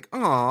blood, I'd be like,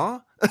 aw.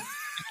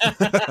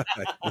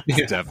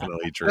 It's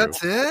definitely true.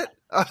 That's it?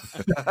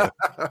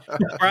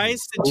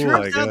 Bryce, it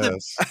turns out that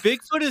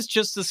Bigfoot is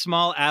just a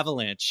small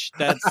avalanche.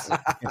 That's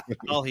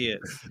all he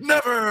is.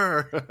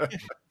 Never!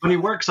 But he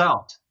works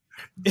out.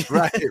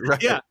 Right,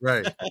 yeah.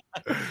 Right.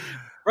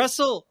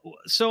 Russell,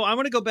 so I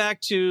want to go back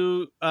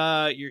to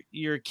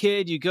your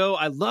kid.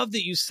 I love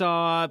that you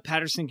saw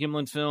Patterson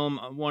Gimlin film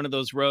on one of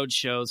those road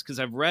shows, because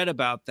I've read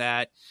about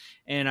that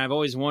and I've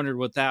always wondered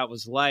what that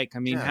was like. I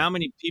mean, how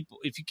many people,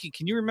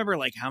 can you remember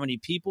like how many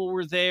people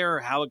were there, or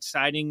how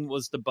exciting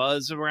was the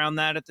buzz around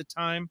that at the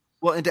time?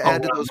 Well, and to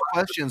add to those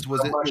questions,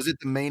 was it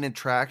the main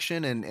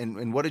attraction,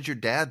 and what did your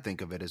dad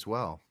think of it as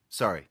well?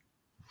 Sorry.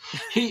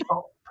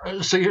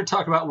 So you're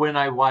talking about when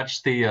I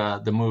watched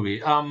the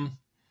movie.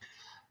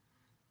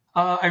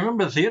 I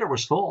remember the theater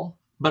was full,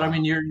 but I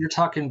mean, you're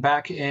talking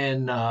back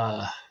in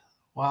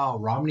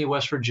Romney,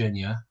 West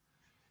Virginia,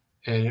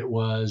 and it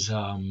was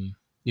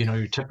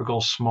your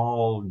typical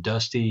small,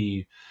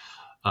 dusty,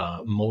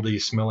 moldy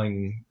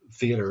smelling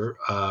theater,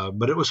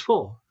 but it was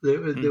full. There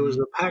was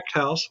a packed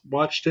house.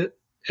 Watched it,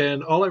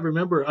 and all I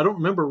don't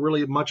remember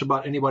really much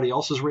about anybody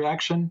else's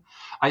reaction.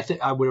 I think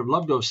I would have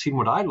loved to have seen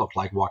what I looked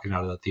like walking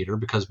out of the theater,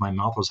 because my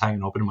mouth was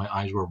hanging open and my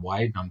eyes were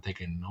wide, and I'm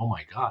thinking, oh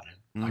my God,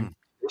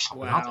 there's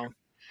something out there.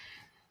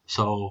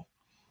 So,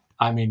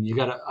 I mean,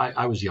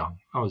 I was young.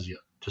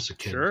 Just a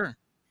kid. Sure.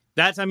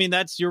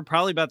 You're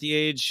probably about the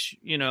age,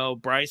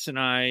 Bryce and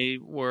I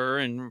were,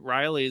 and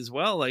Riley as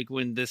well, like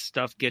when this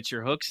stuff gets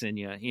your hooks in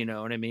you, you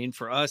know what I mean?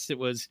 For us, it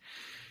was,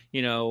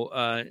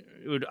 I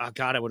would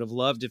have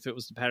loved if it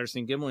was the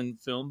Patterson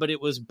Gimlin film, but it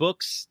was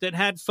books that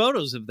had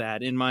photos of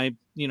that in my,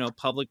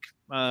 public,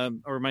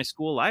 or my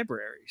school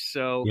library.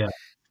 So,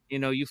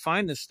 you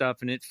find this stuff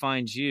and it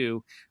finds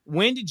you.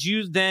 When did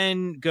you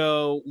then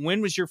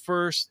when was your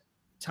first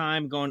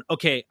time going,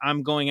 okay,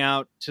 I'm going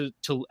out to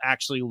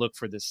actually look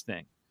for this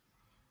thing?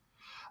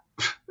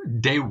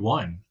 Day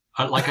one.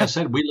 Like I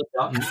said, we lived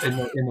out in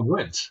the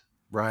woods.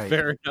 Right.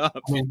 Fair enough.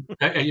 I mean,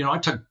 I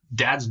took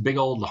Dad's big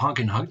old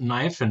hunting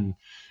knife and,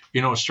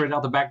 straight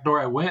out the back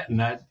door I went, and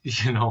that,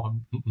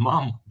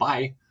 Mom,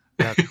 bye.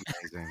 That's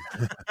amazing.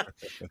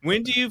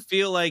 When do you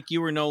feel like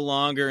you were no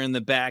longer in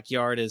the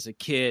backyard as a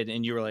kid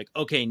and you were like,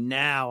 okay,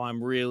 now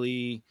I'm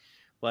really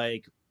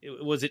like,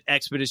 was it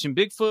Expedition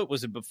Bigfoot?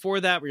 Was it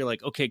before that where you're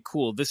like, okay,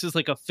 cool, this is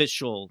like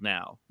official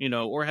now,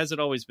 or has it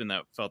always been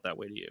felt that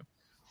way to you?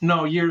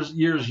 No,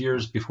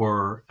 years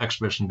before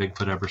Expedition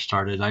Bigfoot ever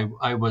started. I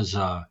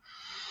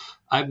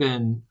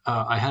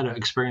had an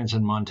experience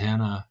in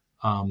Montana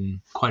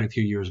quite a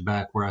few years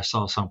back where I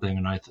saw something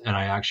and I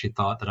actually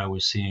thought that I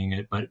was seeing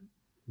it, but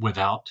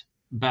without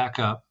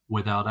backup,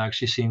 without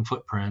actually seeing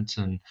footprints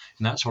and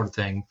that sort of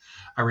thing.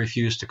 I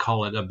refuse to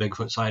call it a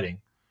Bigfoot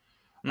sighting.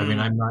 I mean,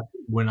 I'm not,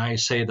 when I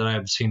say that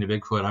I've seen a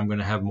Bigfoot, I'm going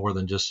to have more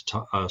than just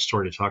a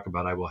story to talk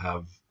about. I will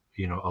have,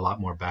 a lot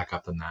more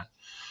backup than that.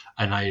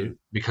 And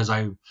because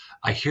I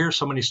hear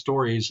so many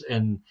stories,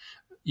 and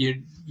these,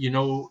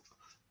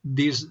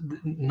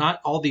 not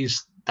all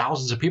these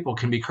thousands of people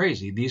can be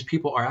crazy. These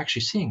people are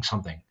actually seeing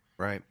something.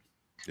 Right.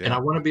 Yeah. And I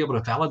want to be able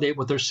to validate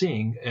what they're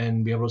seeing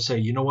and be able to say,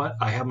 you know what,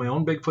 I have my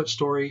own Bigfoot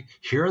story.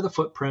 Here are the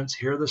footprints.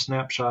 Here are the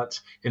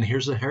snapshots. And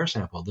here's the hair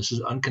sample. This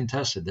is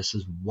uncontested. This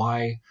is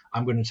why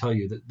I'm going to tell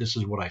you that this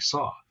is what I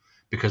saw,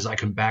 because I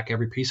can back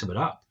every piece of it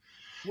up.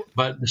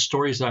 But the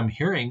stories that I'm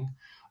hearing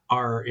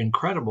are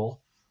incredible.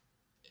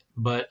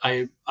 But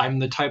I'm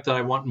the type that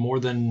I want more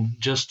than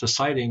just a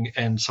sighting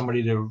and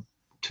somebody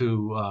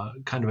to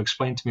kind of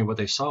explain to me what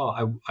they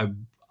saw.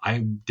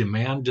 I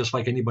demand, just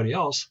like anybody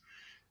else,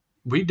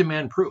 we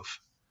demand proof.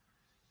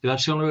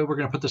 That's the only way we're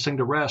going to put this thing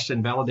to rest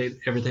and validate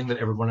everything that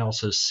everyone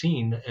else has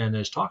seen and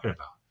is talking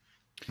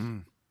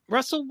about.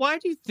 Russell, why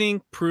do you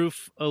think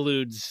proof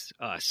eludes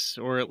us,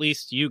 or at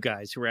least you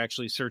guys who are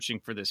actually searching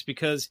for this?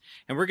 Because,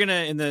 and we're going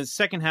to, in the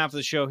second half of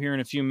the show here in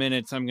a few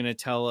minutes, I'm going to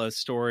tell a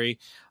story.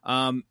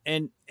 And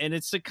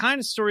it's the kind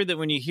of story that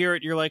when you hear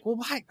it, you're like, well,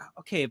 why?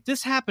 Okay, if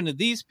this happened to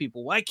these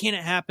people, why can't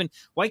it happen?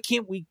 Why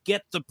can't we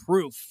get the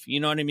proof? You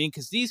know what I mean?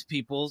 Because these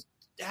people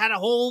had a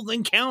whole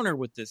encounter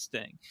with this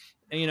thing.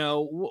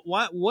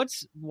 Why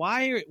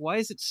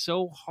is it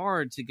so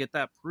hard to get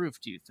that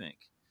proof, do you think?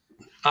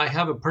 I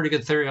have a pretty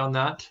good theory on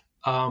that.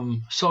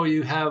 So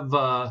you have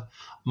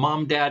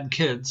mom, dad,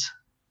 kids,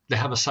 they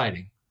have a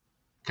sighting.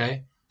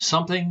 Okay.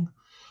 Something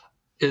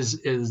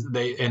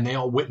they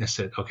all witness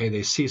it. Okay.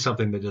 They see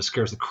something that just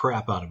scares the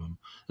crap out of them.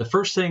 The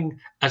first thing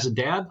as a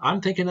dad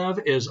I'm thinking of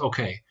is,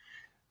 okay,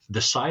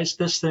 the size of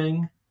this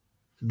thing,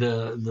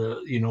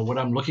 the what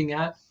I'm looking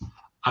at,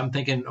 I'm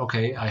thinking,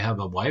 okay, I have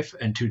a wife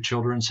and 2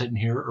 children sitting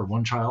here, or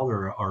 1 child,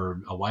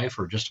 or a wife,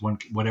 or just one,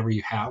 whatever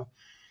you have.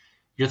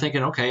 You're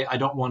thinking, okay, I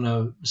don't want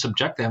to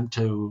subject them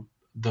to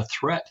the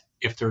threat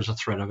if there's a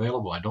threat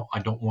available. I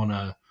don't want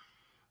to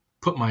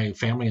put my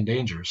family in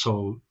danger.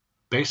 So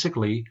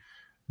basically,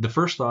 the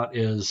first thought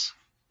is,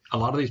 a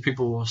lot of these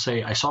people will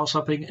say, I saw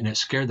something and it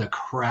scared the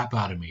crap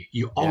out of me.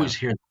 You always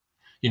hear that.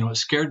 It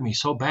scared me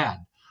so bad.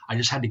 I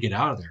just had to get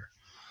out of there.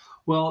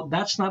 Well,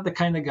 that's not the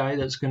kind of guy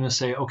that's going to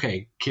say,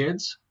 okay,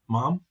 kids,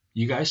 mom,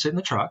 you guys sit in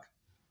the truck.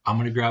 I'm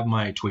going to grab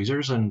my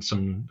tweezers and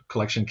some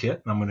collection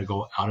kit, and I'm going to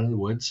go out in the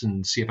woods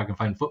and see if I can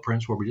find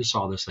footprints where we just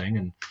saw this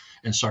thing,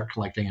 and start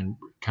collecting and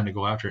kind of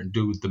go after it and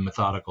do the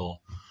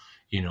methodical,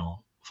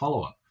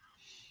 follow-up.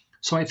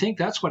 So I think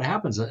that's what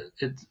happens.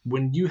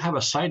 When you have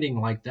a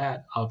sighting like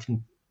that,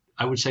 often,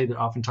 I would say that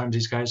oftentimes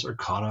these guys are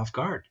caught off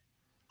guard.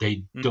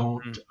 They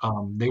don't,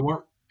 they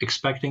weren't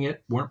expecting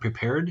it, weren't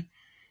prepared.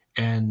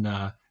 And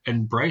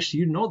Bryce,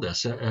 you know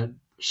this.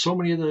 So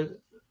many of the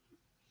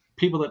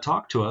people that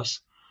talk to us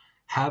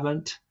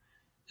haven't.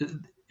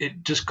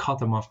 It just caught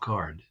them off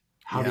guard.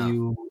 How do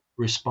you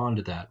respond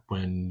to that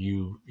when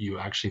you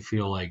actually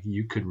feel like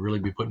you could really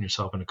be putting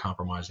yourself in a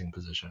compromising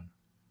position?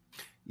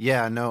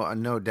 Yeah,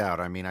 no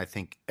doubt. I mean, I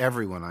think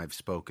everyone I've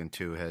spoken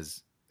to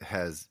has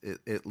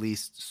at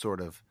least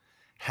sort of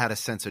had a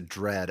sense of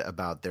dread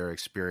about their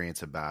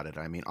experience about it.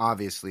 I mean,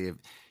 obviously,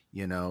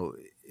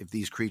 if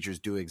these creatures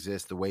do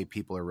exist, the way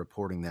people are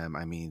reporting them,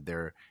 I mean,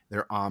 they're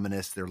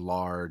ominous, they're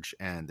large,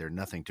 and they're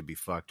nothing to be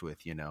fucked with,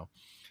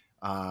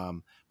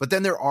 But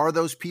then there are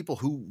those people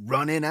who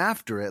run in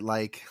after it,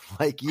 like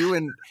you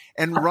and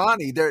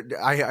Ronnie.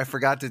 I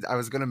forgot to. I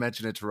was going to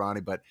mention it to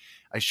Ronnie, but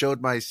I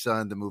showed my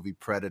son the movie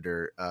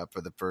Predator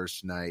for the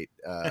first night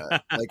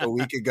like a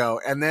week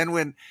ago, and then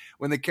when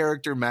the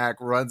character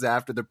Mac runs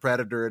after the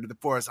Predator into the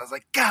forest, I was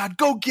like, God,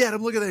 go get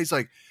him! Look at that. He's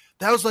like,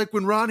 that was like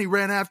when Ronnie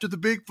ran after the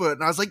Bigfoot,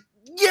 and I was like,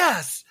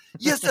 yes,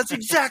 that's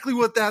exactly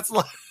what that's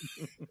like.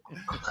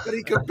 But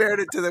he compared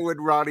it to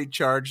when Ronnie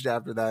charged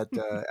after that,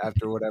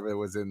 after whatever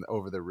was in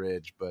over the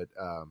ridge. But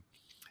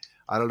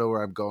I don't know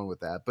where I'm going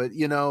with that. But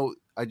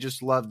I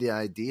just love the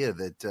idea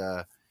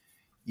that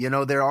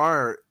there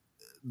are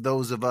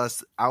those of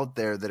us out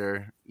there that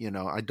are,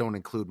 I don't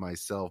include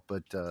myself,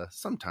 but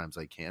sometimes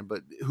I can,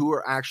 but who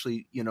are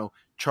actually,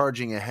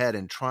 charging ahead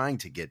and trying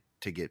to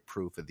get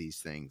proof of these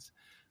things.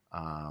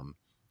 And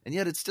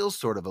yet it still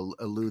sort of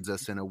eludes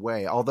us in a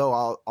way. Although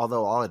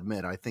I'll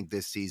admit, I think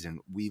this season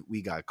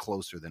we got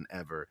closer than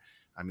ever.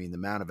 I mean, the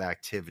amount of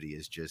activity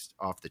is just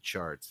off the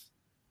charts.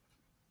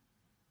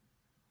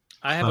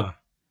 I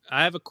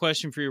have a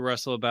question for you,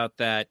 Russell, about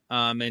that.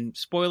 And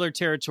spoiler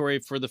territory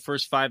for the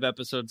first 5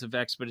 episodes of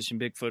Expedition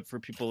Bigfoot for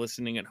people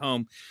listening at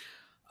home.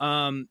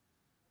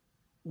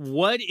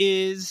 What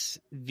is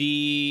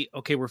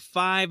we're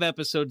 5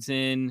 episodes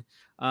in.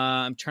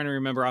 I'm trying to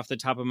remember off the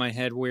top of my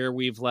head where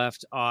we've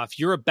left off.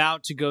 You're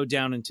about to go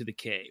down into the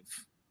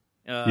cave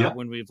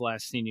when we've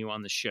last seen you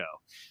on the show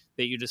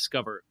that you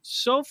discover.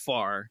 So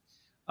far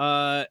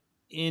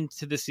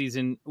into the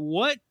season,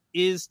 what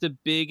is the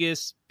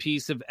biggest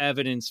piece of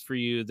evidence for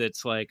you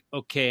that's like,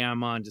 okay,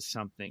 I'm on to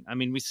something? I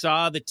mean, we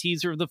saw the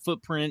teaser of the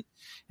footprint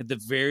at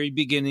the very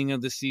beginning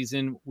of the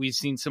season. We've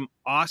seen some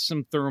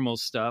awesome thermal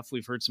stuff.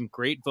 We've heard some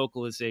great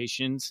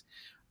vocalizations.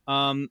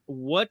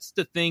 What's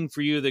the thing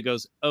for you that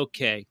goes,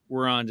 okay,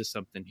 we're on to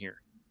something here?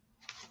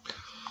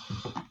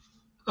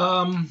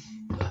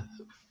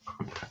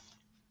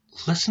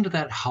 Listen to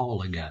that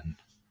howl again.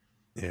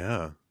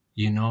 Yeah.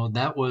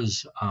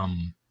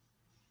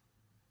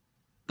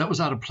 That was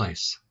out of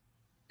place.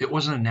 It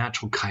wasn't a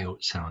natural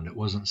coyote sound. It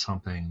wasn't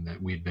something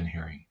that we'd been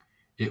hearing.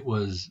 It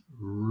was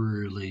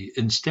really,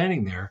 and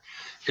standing there,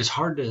 it's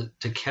hard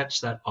to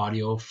catch that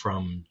audio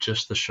from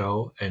just the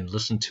show and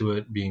listen to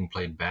it being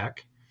played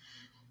back.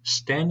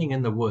 Standing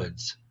in the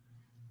woods,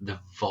 the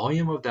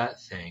volume of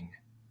that thing,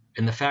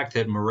 and the fact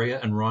that Maria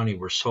and Ronnie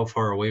were so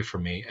far away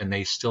from me and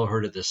they still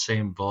heard it the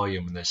same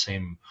volume and the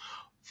same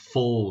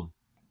full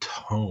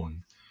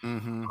tone,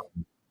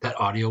 that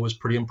audio was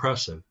pretty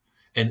impressive.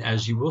 And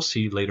as you will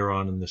see later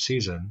on in the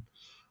season,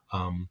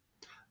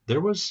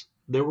 there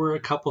were a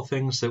couple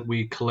things that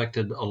we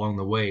collected along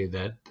the way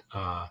that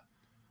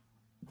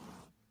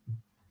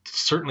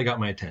certainly got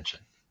my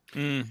attention.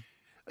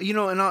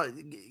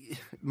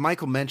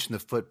 Michael mentioned the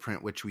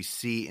footprint, which we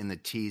see in the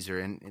teaser.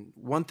 And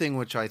one thing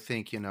which I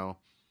think,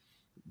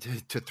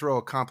 to throw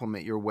a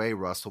compliment your way,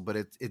 Russell, but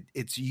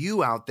it's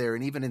you out there,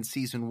 and even in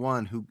season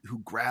 1, who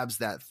grabs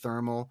that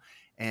thermal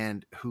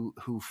and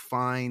who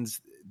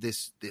finds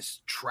this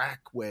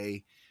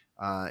trackway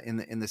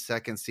in the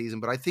second season.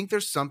 But I think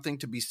there's something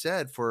to be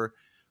said for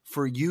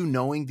you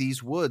knowing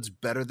these woods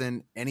better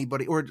than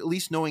anybody, or at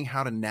least knowing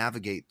how to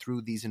navigate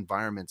through these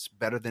environments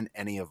better than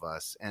any of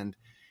us. And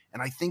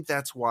I think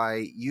that's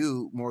why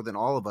you, more than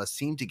all of us,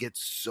 seem to get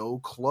so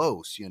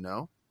close,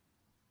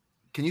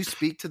 Can you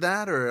speak to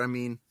that? Or, I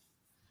mean,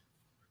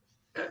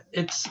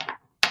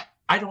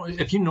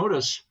 if you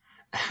notice,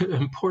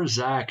 poor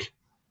Zach,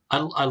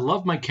 I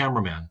love my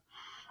cameraman.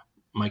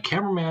 My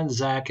cameraman,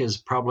 Zach, is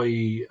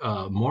probably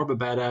more of a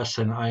badass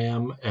than I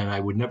am, and I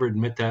would never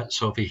admit that.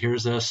 So if he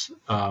hears this,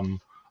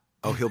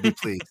 he'll be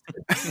pleased.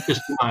 It's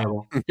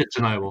deniable. It's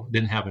deniable. It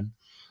didn't happen.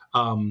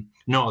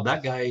 No,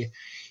 that guy,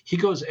 he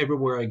goes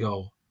everywhere I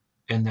go,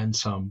 and then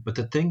some. But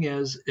the thing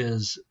is,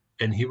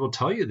 and he will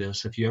tell you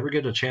this, if you ever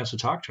get a chance to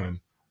talk to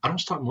him, I don't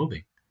stop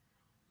moving.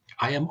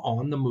 I am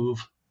on the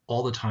move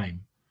all the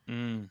time.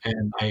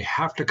 And I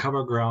have to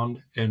cover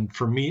ground. And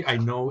for me, I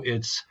know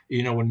it's,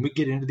 when we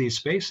get into these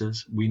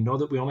spaces, we know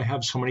that we only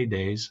have so many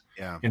days.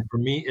 Yeah. And for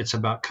me, it's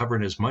about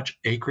covering as much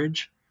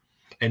acreage.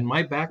 And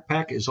my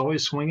backpack is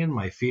always swinging.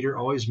 My feet are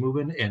always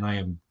moving. And I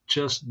am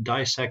just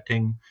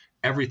dissecting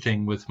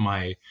everything with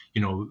my,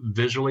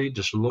 visually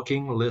just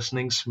looking,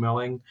 listening,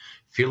 smelling,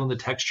 feeling the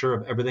texture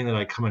of everything that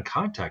I come in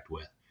contact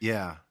with.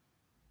 Yeah.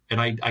 And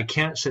I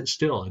can't sit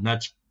still. And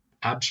that's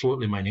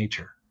absolutely my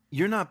nature.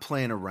 You're not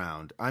playing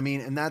around. I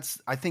mean, and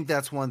I think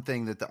that's one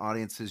thing that the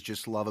audiences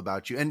just love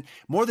about you. And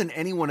more than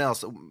anyone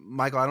else,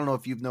 Michael, I don't know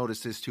if you've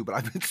noticed this too, but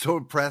I've been so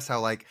impressed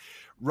how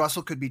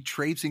Russell could be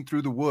traipsing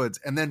through the woods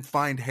and then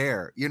find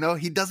hair.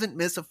 He doesn't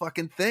miss a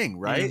fucking thing,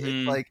 right?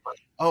 It's like,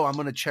 oh, I'm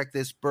going to check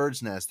this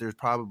bird's nest. There's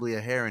probably a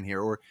hare in here.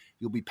 Or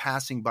you'll be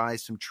passing by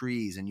some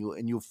trees and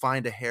you'll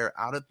find a hare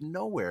out of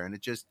nowhere. And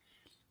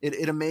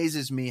it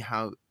amazes me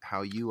how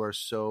you are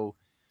so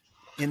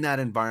in that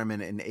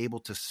environment and able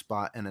to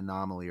spot an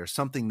anomaly or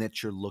something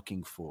that you're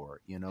looking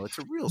for. It's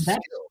a real skill.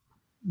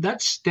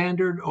 That's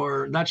standard,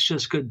 or that's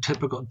just good,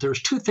 typical.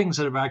 There's 2 things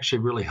that have actually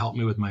really helped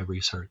me with my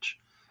research.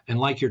 And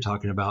like you're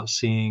talking about,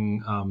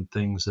 seeing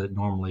things that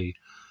normally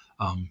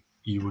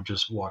you would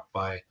just walk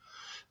by.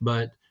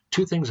 But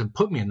 2 things have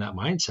put me in that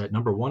mindset.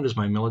 Number 1 is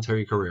my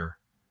military career.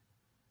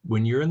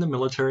 When you're in the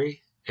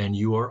military and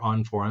you are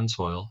on foreign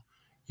soil,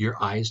 your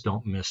eyes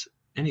don't miss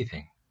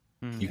anything.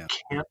 You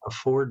can't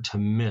afford to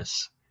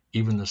miss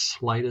even the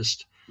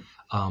slightest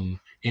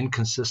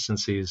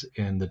inconsistencies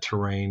in the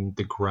terrain,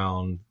 the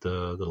ground,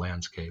 the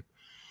landscape.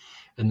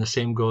 And the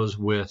same goes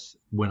with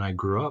when I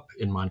grew up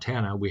in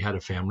Montana. We had a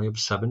family of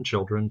 7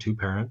 children, 2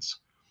 parents.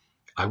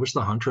 I was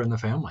the hunter in the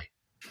family.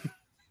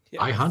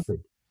 Yes. I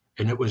hunted,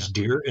 and it was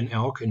deer and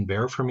elk and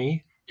bear for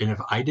me. And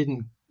if I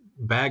didn't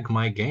bag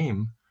my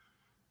game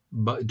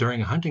but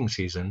during a hunting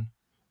season,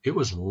 it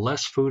was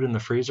less food in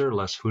the freezer,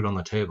 less food on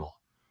the table.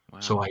 Wow.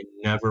 So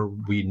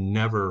we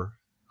never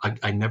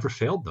I never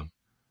failed them.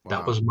 Wow.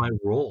 That was my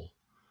role.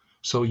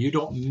 So you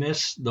don't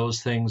miss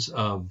those things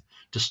of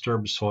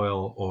disturbed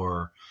soil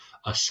or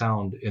a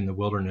sound in the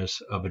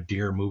wilderness of a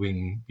deer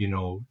moving,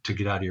 to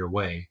get out of your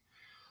way.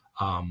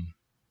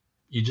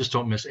 You just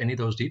don't miss any of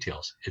those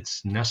details.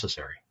 It's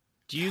necessary.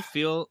 Do you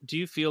feel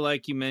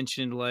like you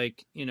mentioned,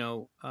 like,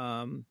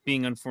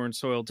 being on foreign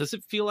soil? Does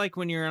it feel like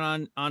when you're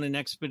on an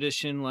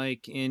expedition,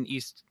 like in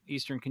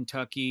Eastern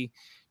Kentucky,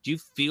 do you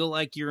feel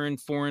like you're in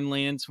foreign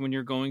lands when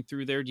you're going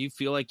through there? Do you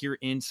feel like you're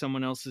in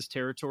someone else's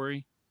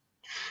territory?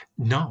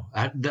 No,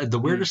 the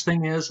weirdest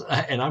thing is,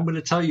 and I'm going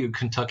to tell you,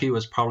 Kentucky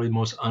was probably the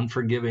most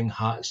unforgiving,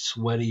 hot,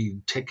 sweaty,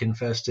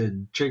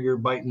 tick-infested, trigger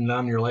biting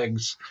on your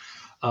legs,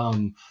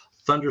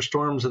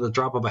 thunderstorms at the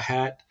drop of a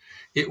hat.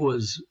 It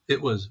was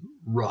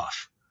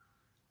rough,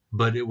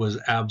 but it was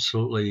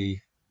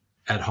absolutely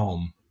at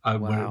home.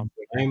 Wow.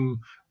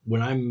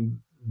 When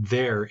I'm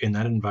there in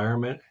that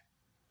environment,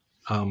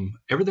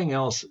 everything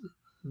else,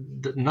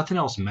 nothing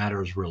else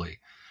matters really.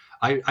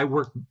 I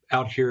work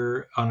out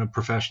here on a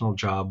professional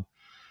job.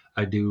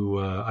 I do.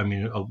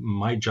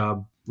 My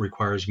job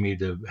requires me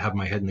to have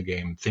my head in the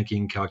game,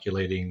 thinking,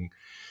 calculating,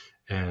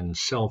 and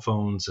cell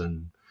phones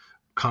and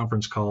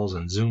conference calls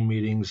and Zoom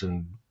meetings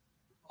and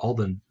all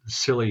the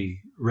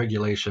silly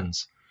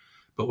regulations.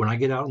 But when I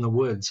get out in the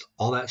woods,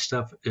 all that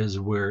stuff is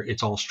where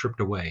it's all stripped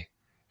away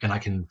and I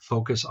can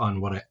focus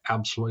on what I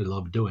absolutely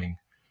love doing.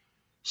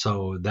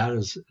 So that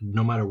is,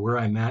 no matter where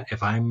I'm at,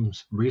 if I'm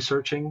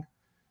researching,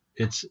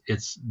 it's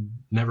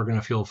never going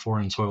to feel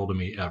foreign soil to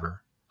me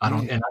ever. I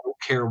don't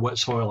care what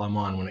soil I'm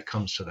on when it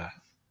comes to that.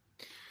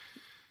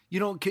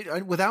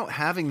 Without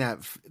having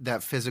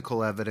that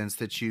physical evidence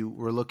that you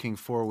were looking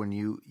for when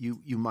you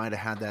might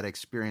have had that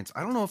experience,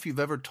 I don't know if you've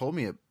ever told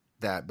me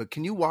that, but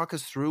can you walk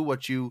us through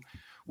what you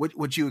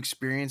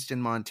experienced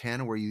in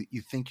Montana, where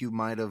you think you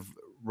might have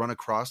run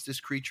across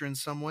this creature in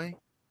some way?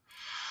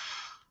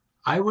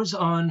 I was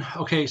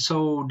okay.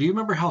 So do you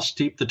remember how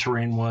steep the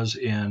terrain was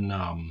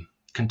in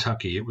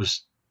Kentucky? It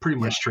was pretty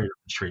much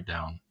straight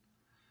down.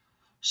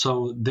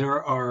 So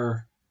there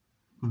are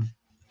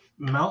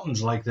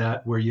mountains like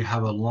that where you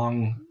have a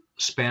long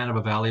span of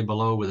a valley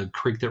below with a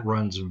creek that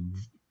runs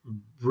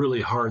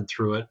really hard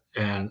through it,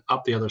 and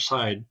up the other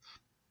side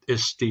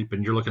is steep,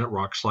 and you're looking at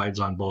rock slides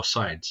on both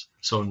sides.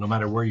 So no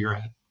matter where you're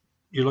at,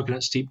 you're looking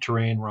at steep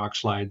terrain, rock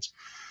slides,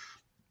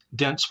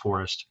 dense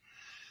forest.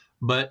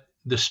 But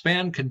the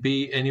span could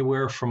be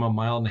anywhere from 1.5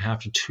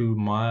 miles to 2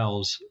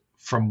 miles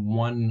from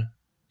one,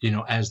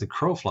 as the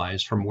crow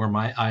flies, from where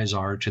my eyes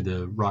are to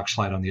the rock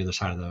slide on the other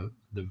side of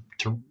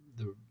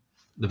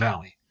the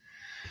valley.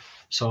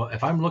 So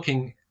if I'm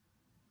looking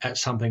at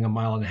something 1.5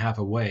 miles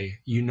away,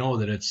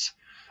 that it's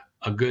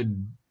a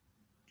good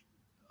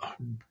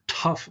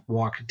tough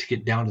walk to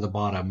get down to the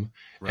bottom,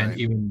 right, and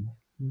even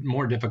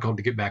more difficult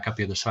to get back up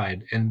the other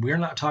side. And we're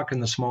not talking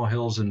the small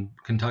hills in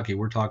Kentucky.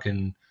 We're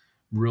talking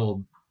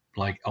real,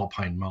 like,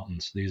 alpine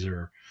mountains.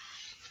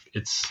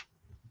 It's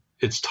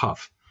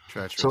tough.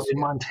 Treacherous. So in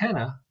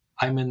Montana,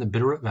 I'm in the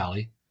Bitterroot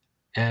Valley,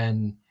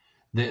 and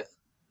the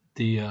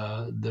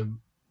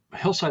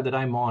hillside that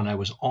I'm on, I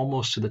was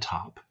almost to the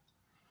top.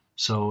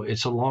 So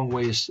it's a long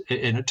ways,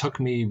 and it took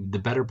me the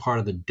better part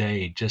of the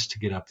day just to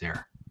get up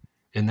there.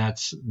 And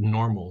that's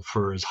normal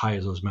for as high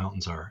as those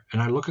mountains are.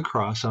 And I look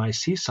across and I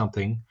see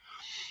something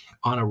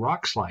on a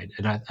rock slide.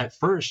 And at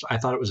first I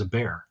thought it was a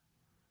bear.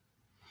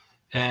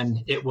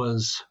 And it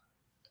was,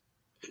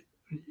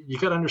 you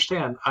got to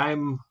understand,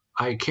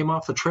 I came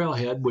off the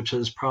trailhead, which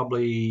is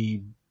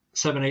probably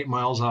 7-8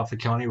 miles off the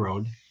county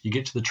road. You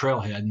get to the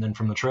trailhead, and then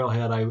from the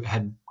trailhead, I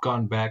had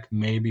gone back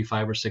maybe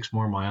 5 or 6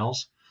 more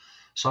miles.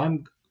 So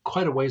I'm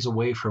quite a ways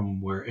away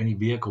from where any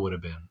vehicle would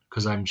have been,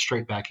 because I'm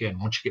straight back in.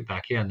 Once you get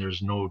back in,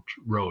 there's no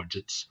roads.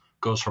 It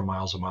goes for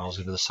miles and miles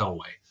into the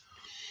Selway.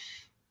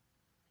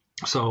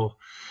 So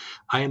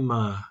I'm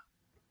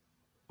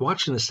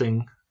watching this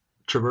thing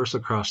traverse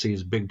across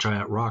these big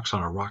giant rocks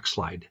on a rock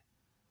slide.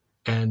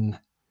 And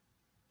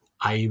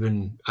I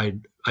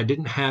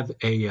didn't have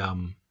a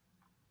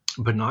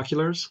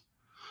binoculars,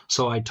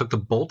 so I took the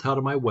bolt out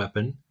of my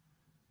weapon,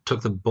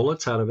 took the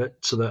bullets out of it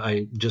so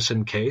that just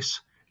in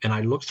case, and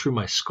I looked through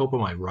my scope of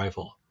my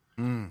rifle.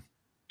 And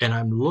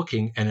I'm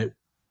looking, and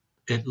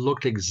it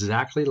looked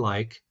exactly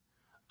like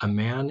a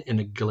man in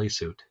a ghillie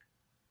suit.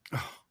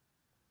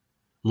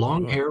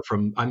 Long hair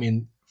from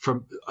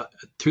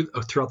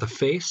throughout the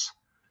face,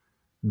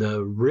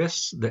 the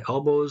wrists, the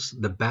elbows,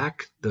 the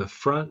back, the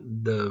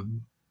front,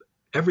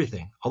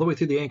 everything, all the way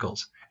through the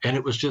ankles. And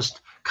it was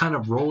just kind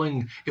of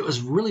rolling. It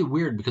was really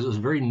weird because it was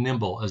very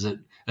nimble as it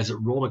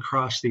rolled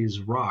across these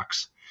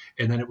rocks,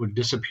 and then it would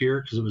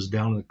disappear because it was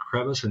down in the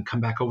crevice and come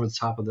back over the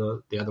top of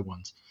the other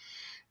ones.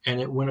 And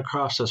it went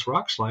across this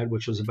rock slide,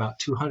 which was about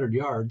 200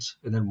 yards.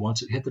 And then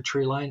once it hit the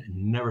tree line, I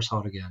never saw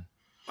it again.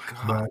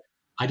 But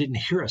I didn't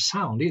hear a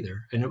sound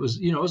either. And it was,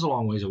 it was a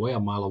long ways away,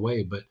 1 mile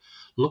away. But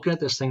looking at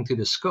this thing through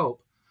the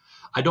scope,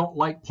 I don't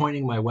like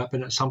pointing my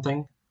weapon at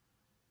something,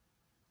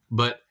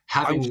 but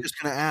I was just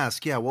going to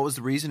ask, what was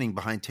the reasoning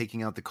behind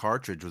taking out the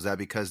cartridge? Was that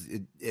because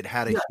it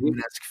had a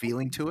human-esque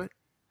feeling to it?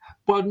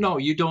 Well, no,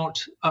 you don't.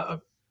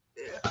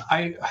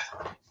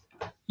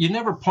 You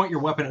never point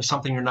your weapon at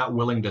something you're not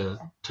willing to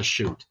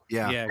shoot.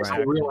 Yeah, right.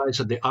 exactly. I realized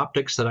that the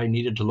optics that I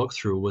needed to look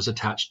through was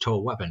attached to a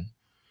weapon.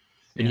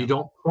 And Yeah. you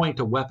don't point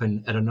a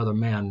weapon at another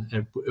man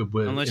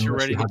Unless you're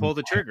ready to pull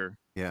the trigger.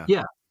 Yeah.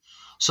 Yeah.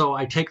 So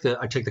I take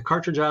the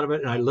cartridge out of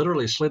it, and I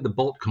literally slid the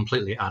bolt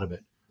completely out of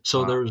it.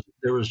 So Wow.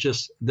 there was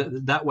just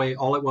that way.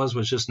 All it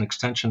was just an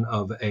extension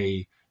of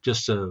a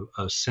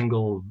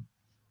single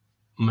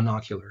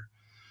monocular.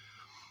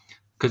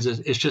 Because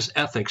it's just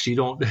ethics. You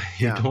don't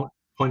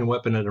point a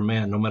weapon at a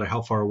man, no matter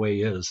how far away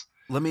he is.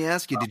 Let me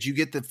ask you, did you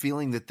get the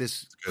feeling that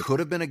this could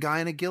have been a guy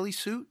in a ghillie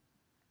suit?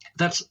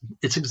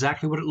 It's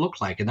exactly what it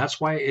looked like, and that's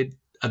why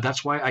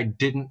I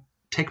didn't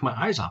take my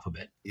eyes off of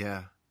it.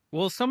 Yeah.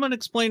 Will someone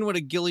explain what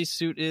a ghillie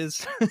suit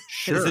is?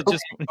 Sure. Is it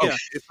just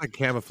It's like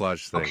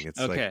camouflage thing. It's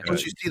Okay. like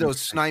What you see those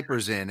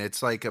snipers in,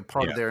 it's like a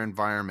part Yeah. of their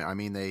environment. I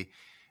mean,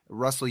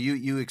 Russell,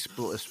 you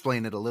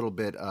explain it a little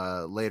bit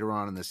later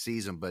on in the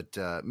season, but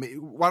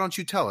why don't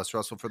you tell us,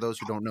 Russell, for those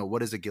who don't know,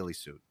 what is a ghillie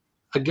suit?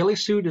 A ghillie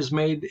suit is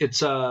made.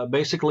 It's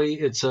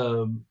basically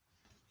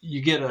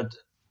you get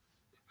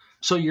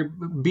so your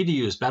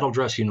BDUs, battle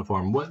dress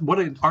uniform. What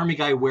an army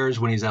guy wears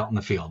when he's out in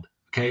the field.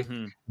 Okay,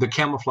 Mhm. the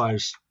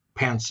camouflage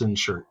pants and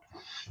shirt.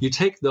 You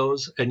take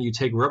those and you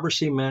take rubber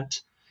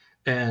cement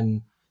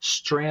and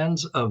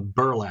strands of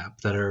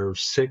burlap that are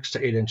 6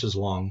 to 8 inches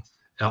long,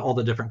 all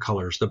the different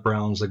colors, the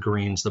browns, the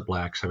greens, the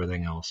blacks,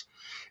 everything else.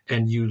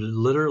 And you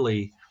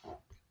literally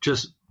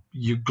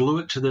you glue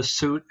it to this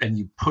suit and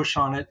you push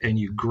on it and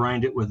you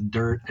grind it with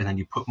dirt, and then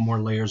you put more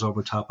layers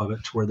over top of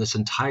it to where this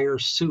entire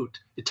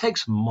suit, it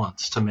takes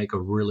months to make a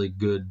really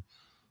good,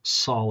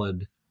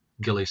 solid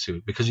ghillie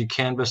suit, because you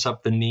canvas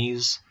up the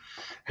knees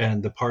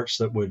and the parts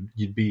that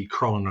you'd be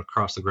crawling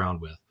across the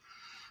ground with.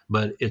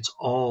 But it's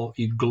all,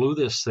 you glue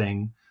this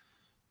thing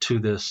to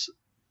this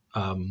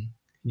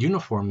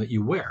uniform that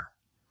you wear.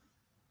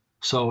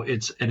 So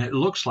it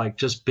looks like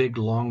just big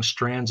long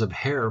strands of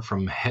hair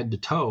from head to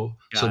toe,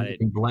 so Got that you it.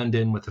 can blend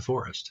in with the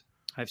forest.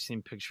 I've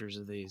seen pictures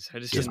of these. I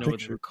just Just didn't know what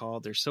they were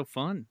called. They're so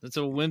fun. That's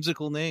a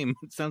whimsical name.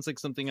 It sounds like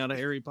something out of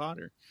Harry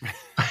Potter.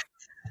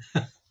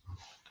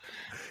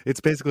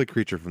 it's basically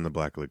Creature from the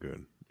Black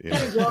Lagoon. Yeah,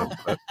 that's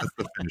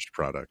the finished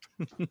product.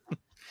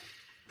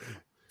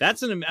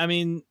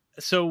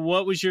 So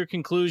what was your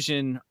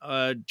conclusion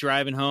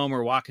driving home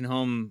or walking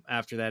home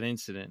after that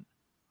incident?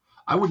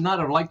 I would not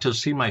have liked to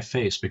see my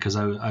face, because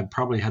I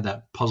probably had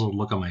that puzzled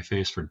look on my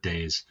face for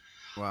days.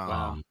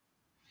 Wow.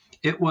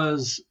 It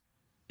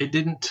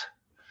didn't,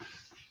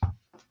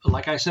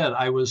 like I said,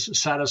 I was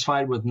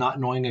satisfied with not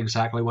knowing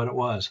exactly what it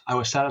was. I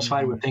was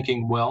satisfied with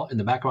thinking, well, in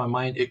the back of my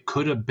mind, it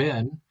could have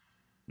been,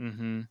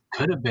 but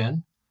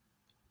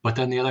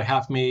then the other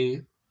half of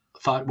me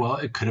thought, well,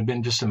 it could have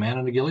been just a man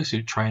in a ghillie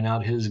suit trying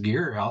out his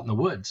gear out in the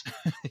woods.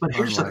 But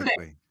here's the thing.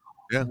 Unlikely.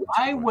 Yeah.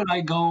 Why would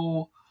I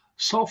go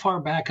so far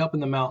back up in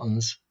the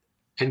mountains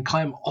and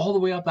climb all the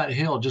way up that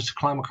hill just to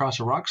climb across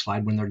a rock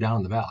slide when they're down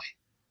in the valley?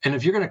 And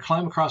if you're going to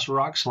climb across a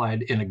rock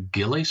slide in a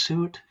ghillie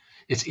suit,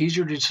 it's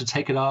easier just to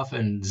take it off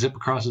and zip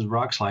across the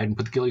rock slide and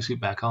put the ghillie suit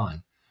back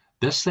on.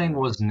 This thing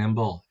was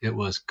nimble. It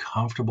was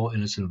comfortable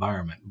in its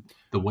environment.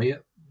 The way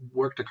it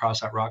worked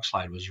across that rock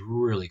slide was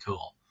really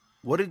cool.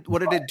 What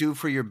did it do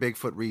for your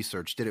Bigfoot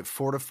research? Did it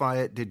fortify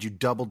it? Did you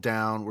double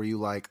down? Were you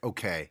like,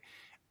 okay,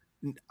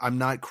 I'm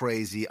not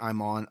crazy. I'm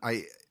going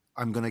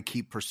to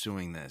keep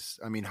pursuing this.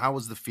 I mean, how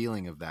was the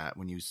feeling of that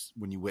when you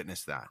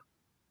witnessed that?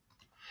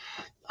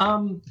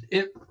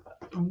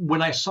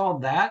 When I saw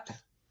that,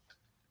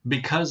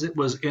 because it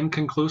was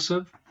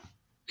inconclusive,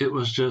 it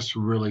was just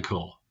really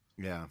cool.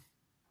 Yeah.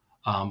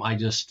 I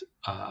just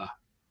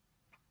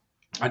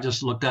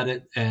looked at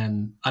it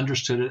and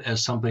understood it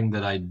as something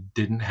that I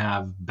didn't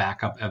have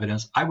backup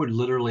evidence. I would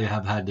literally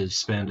have had to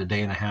spend a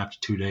day and a half to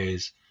 2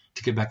 days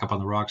to get back up on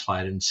the rock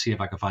slide and see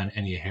if I could find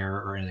any hair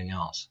or anything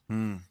else.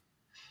 And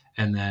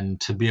then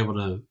to be able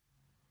to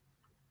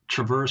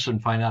traverse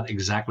and find out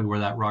exactly where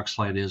that rock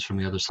slide is from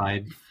the other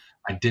side,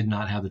 I did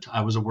not have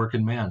I was a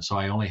working man, so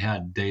I only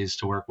had days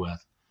to work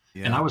with.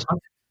 Yeah. And I was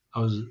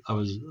hunting. I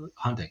was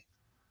hunting.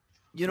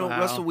 You know, Wow.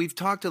 Russell, we've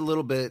talked a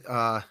little bit,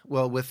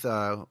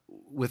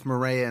 with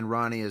Maria and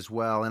Ronnie as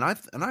well, and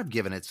I've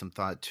given it some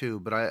thought too.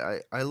 But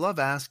I love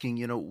asking,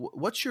 you know,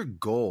 what's your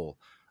goal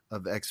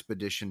of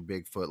Expedition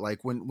Bigfoot?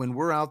 Like when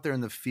we're out there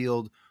in the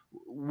field,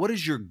 what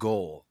is your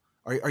goal?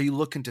 Are you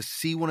looking to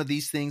see one of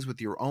these things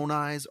with your own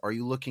eyes? Are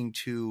you looking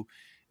to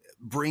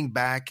bring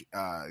back,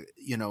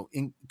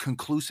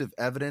 inconclusive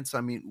evidence?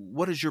 I mean,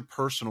 what is your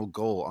personal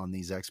goal on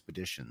these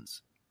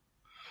expeditions?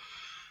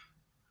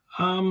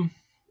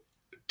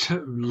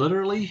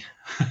 Literally.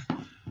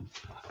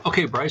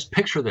 Okay, Bryce,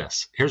 picture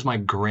this. Here's my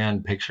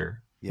grand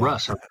picture. Yeah.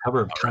 Russ on the cover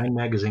of Time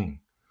magazine.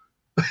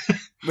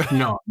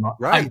 No,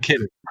 Right. I'm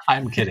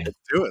kidding. Let's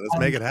do it. Let's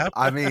make it happen.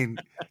 I mean,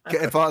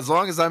 as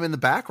long as I'm in the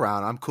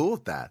background, I'm cool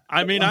with that.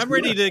 I mean, I'm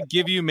ready to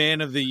give you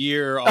Man of the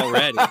Year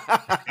already.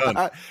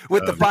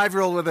 With the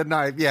 5-year-old with a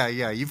knife. Yeah,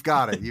 you've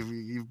got it.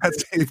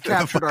 You've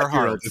captured our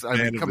hearts. I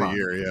mean, come on.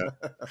 Year,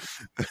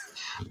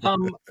 yeah.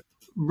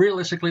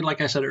 realistically,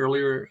 like I said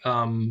earlier,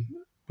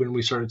 when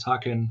we started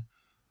talking,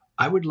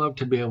 I would love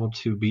to be able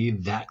to be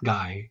that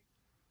guy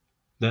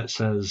that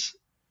says,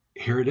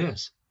 here it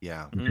is.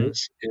 Yeah.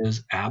 This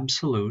is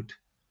absolute,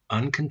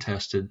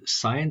 uncontested,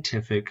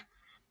 scientific,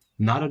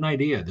 not an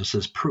idea. This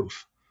is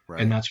proof.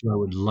 Right. And that's what I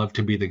would love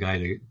to be the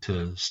guy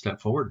to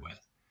step forward with.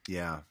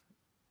 Yeah.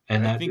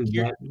 And I think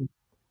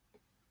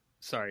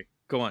sorry,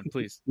 go on,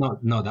 please.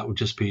 No, that would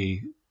just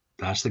be,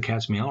 that's the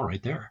cat's meow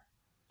right there.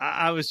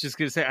 I was just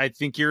gonna say, I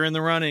think you're in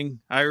the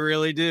running. I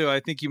really do. I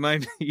think you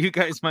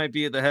guys might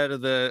be at the head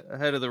of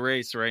the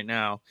race right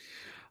now.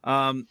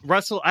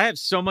 Russell, I have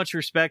so much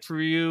respect for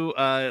you,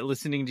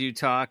 listening to you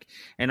talk,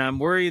 and I'm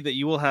worried that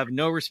you will have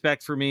no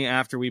respect for me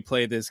after we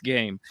play this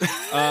game.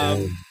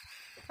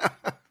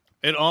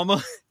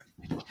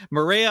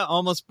 Maria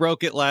almost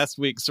broke it last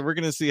week, so we're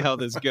gonna see how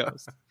this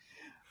goes.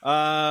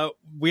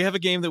 We have a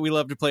game that we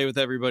love to play with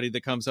everybody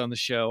that comes on the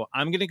show.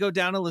 I'm gonna go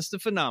down a list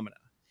of phenomena.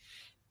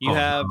 You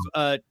have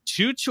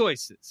two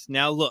choices.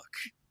 Now, look,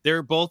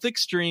 they're both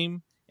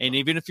extreme. And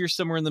even if you're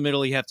somewhere in the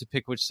middle, you have to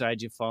pick which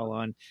side you fall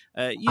on.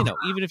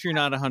 Even if you're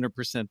not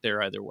 100%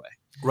 there either way.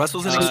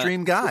 Russell's an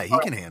extreme guy. He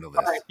can handle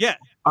this. Yeah.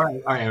 All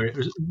right.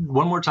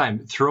 One more time.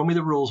 Throw me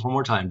the rules one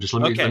more time. Just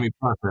let me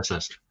process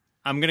this.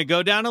 I'm going to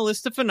go down a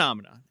list of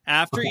phenomena.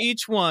 After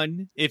each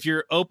one, if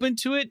you're open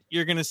to it,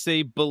 you're going to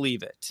say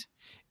believe it.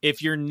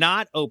 If you're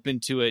not open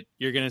to it,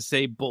 you're going to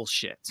say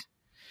bullshit.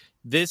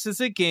 This is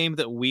a game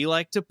that we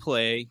like to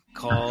play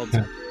called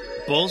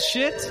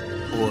Bullshit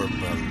or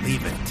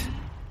Believe It.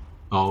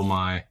 Oh,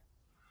 my.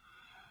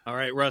 All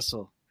right,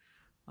 Russell.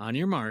 On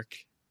your mark.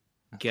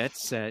 Get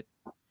set.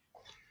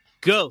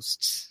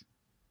 Ghosts.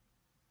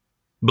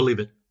 Believe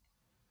it.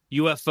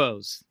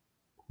 UFOs.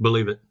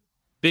 Believe it.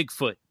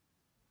 Bigfoot.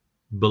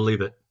 Believe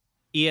it.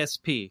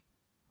 ESP.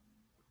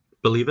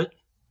 Believe it.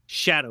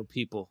 Shadow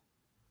people.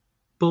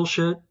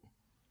 Bullshit.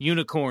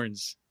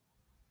 Unicorns.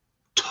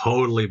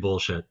 Totally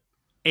bullshit.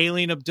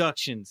 Alien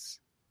abductions.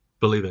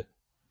 Believe it.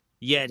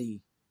 Yeti.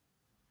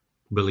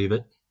 Believe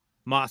it.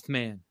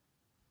 Mothman.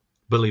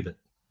 Believe it.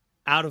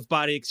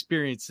 Out-of-body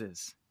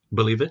experiences.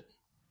 Believe it.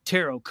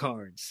 Tarot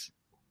cards.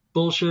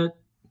 Bullshit.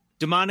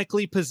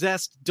 Demonically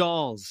possessed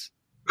dolls.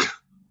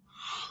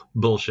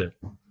 Bullshit.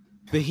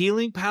 The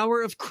healing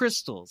power of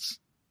crystals.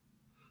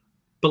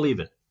 Believe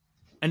it.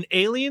 An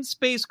alien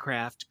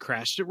spacecraft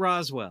crashed at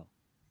Roswell.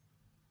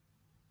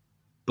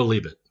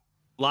 Believe it.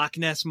 Loch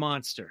Ness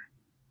Monster.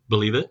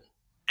 Believe it.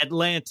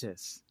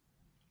 Atlantis.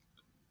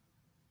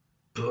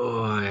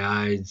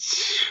 Boy,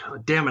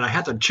 damn it, I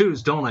have to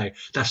choose, don't I?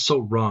 That's so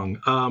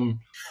wrong.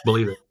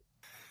 Believe it.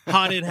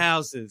 Haunted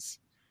houses.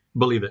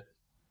 Believe it.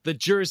 The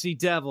Jersey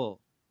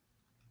Devil.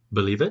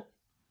 Believe it.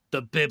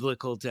 The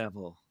Biblical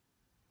Devil.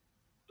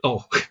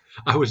 Oh,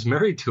 I was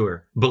married to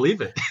her.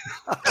 Believe it.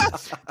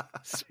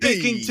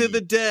 Speaking to the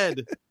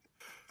dead.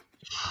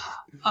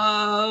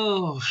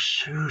 Oh,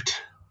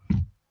 shoot.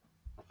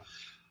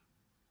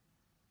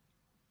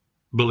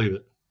 Believe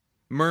it.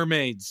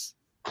 Mermaids.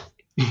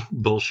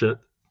 Bullshit.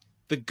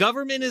 The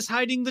government is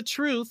hiding the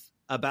truth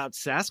about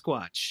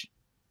Sasquatch.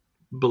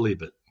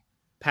 Believe it.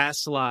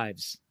 Past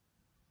lives.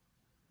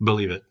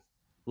 Believe it.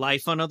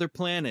 Life on other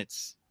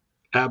planets.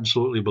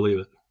 Absolutely believe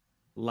it.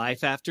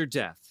 Life after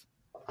death.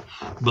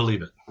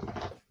 Believe it.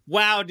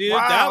 Wow, dude,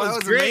 Wow, that was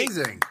great.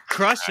 Amazing.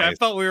 Crushed. I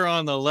thought we were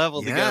on the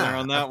level together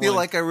on that one. I feel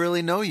like I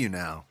really know you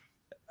now.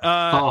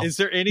 Is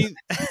there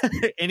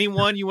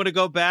anyone you want to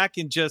go back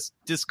and just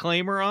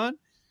disclaimer on?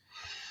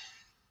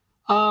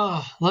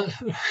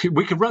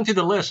 We could run through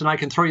the list and I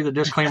can throw you the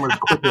disclaimers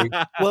quickly.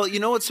 Well, you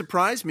know what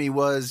surprised me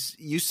was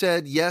you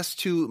said yes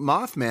to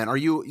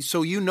Mothman.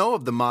 So you know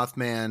of the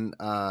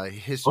Mothman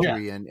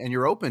history and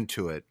you're open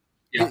to it.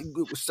 Yeah.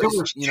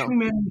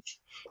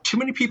 Too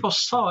many people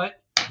saw it.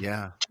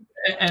 Yeah.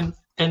 And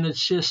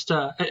it's just,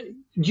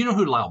 you know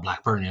who Lyle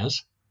Blackburn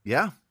is?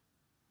 Yeah.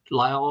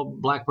 Lyle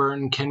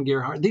Blackburn, Ken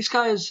Gerhardt, these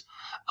guys,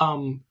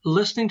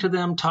 listening to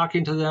them,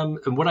 talking to them,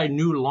 and what I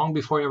knew long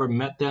before I ever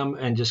met them,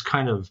 and just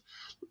kind of,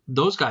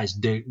 those guys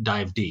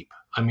dive deep.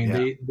 I mean,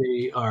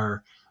 they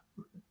are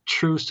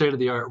true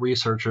state-of-the-art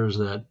researchers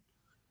that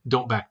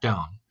don't back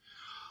down.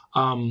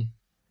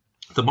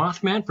 The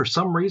Mothman, for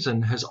some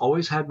reason, has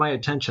always had my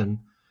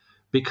attention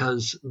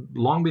because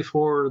long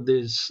before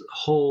this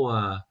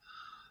whole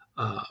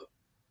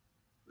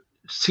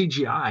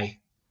CGI,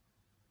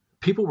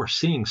 people were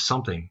seeing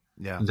something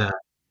that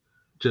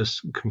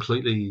just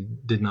completely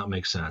did not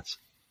make sense.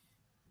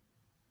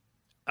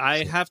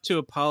 I have to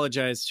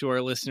apologize to our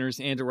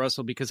listeners and to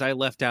Russell because I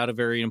left out a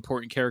very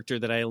important character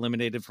that I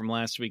eliminated from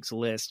last week's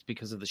list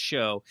because of the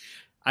show.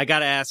 I got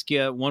to ask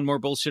you one more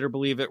bullshit or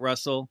believe it,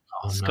 Russell.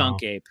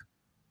 Skunk Ape.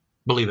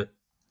 Believe it.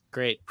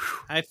 Great.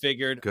 I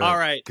figured. Good. All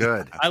right.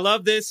 Good. I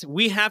love this.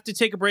 We have to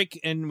take a break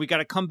and we got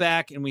to come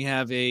back and we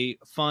have a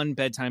fun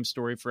bedtime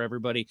story for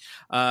everybody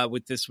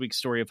with this week's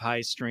story of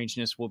high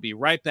strangeness. We'll be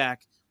right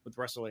back with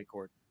Russell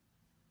Acord.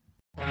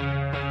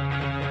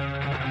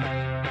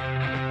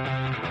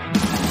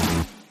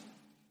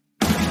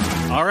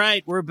 All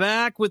right, we're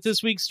back with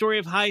this week's story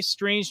of high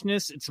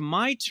strangeness. It's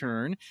my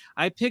turn.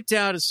 I picked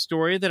out a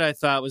story that I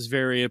thought was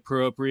very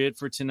appropriate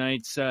for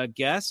tonight's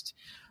guest.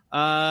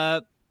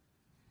 Russell,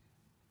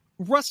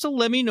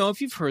 let me know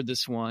if you've heard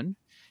this one.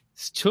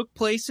 This took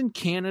place in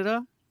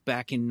Canada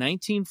back in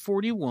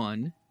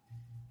 1941.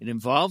 It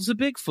involves a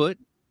Bigfoot.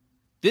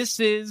 This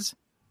is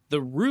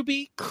the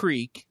Ruby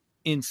Creek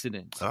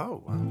incident.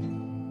 Oh,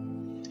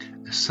 wow.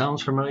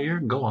 Sounds familiar.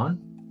 Go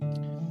on.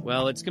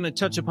 Well, it's going to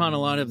touch upon a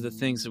lot of the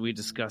things that we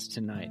discussed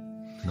tonight.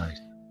 Nice.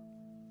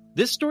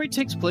 This story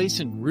takes place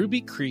in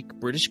Ruby Creek,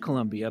 British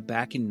Columbia,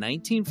 back in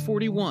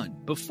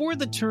 1941, before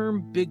the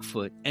term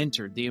Bigfoot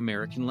entered the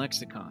American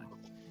lexicon.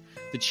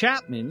 The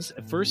Chapmans,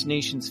 a First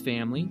Nations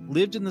family,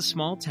 lived in the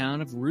small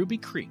town of Ruby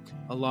Creek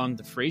along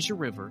the Fraser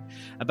River,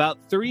 about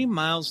 30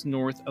 miles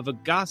north of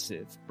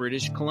Agassiz,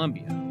 British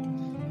Columbia.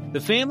 The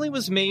family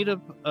was made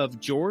up of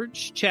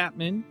George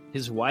Chapman,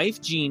 his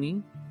wife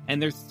Jeannie, and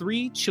their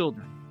 3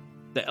 children.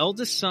 The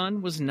eldest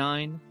son was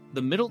 9,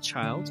 the middle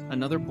child,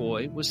 another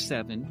boy, was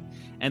 7,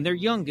 and their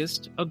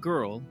youngest, a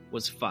girl,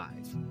 was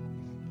 5.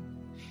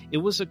 It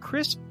was a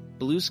crisp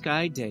blue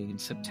sky day in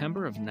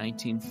September of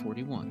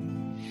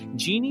 1941.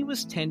 Jeannie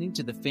was tending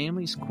to the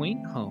family's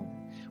quaint home,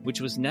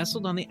 which was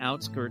nestled on the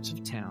outskirts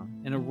of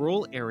town in a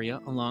rural area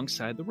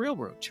alongside the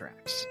railroad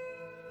tracks.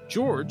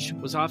 George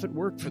was off at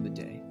work for the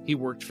day. He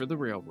worked for the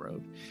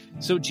railroad.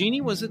 So Jeannie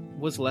was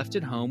left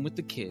at home with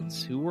the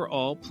kids, who were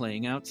all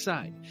playing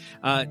outside.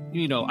 I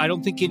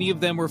don't think any of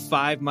them were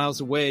 5 miles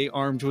away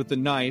armed with a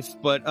knife,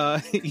 but,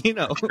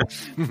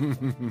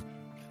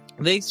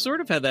 they sort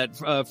of had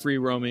that free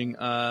roaming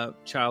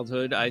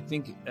childhood. I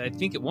think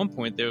at one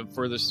point the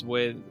furthest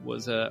away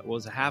was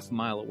a half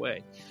mile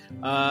away.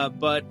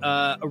 But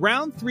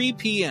around 3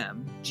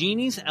 p.m.,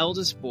 Jeannie's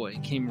eldest boy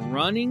came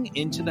running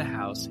into the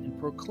house and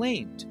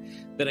proclaimed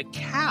that a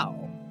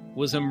cow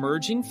was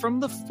emerging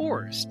from the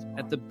forest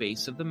at the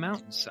base of the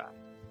mountainside.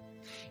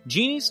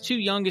 Jeannie's 2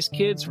 youngest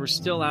kids were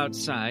still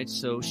outside,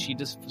 so she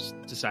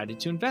decided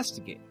to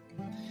investigate.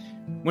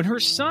 When her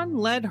son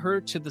led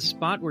her to the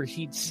spot where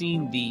he'd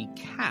seen the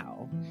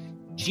cow,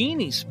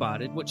 Jeannie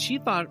spotted what she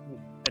thought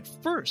at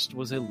first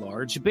was a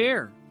large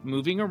bear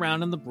moving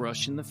around in the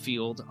brush in the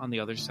field on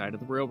the other side of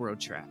the railroad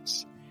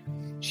tracks.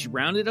 She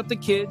rounded up the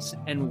kids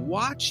and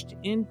watched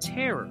in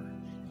terror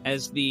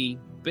as the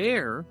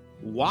bear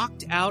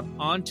walked out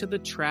onto the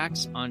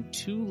tracks on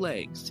 2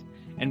 legs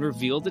and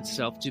revealed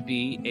itself to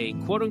be a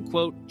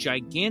quote-unquote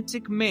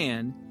gigantic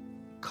man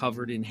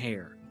covered in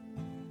hair.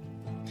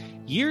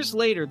 Years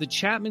later, the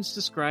Chapmans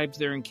described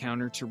their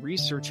encounter to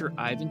researcher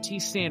Ivan T.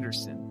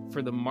 Sanderson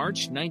for the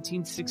March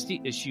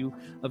 1960 issue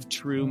of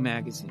True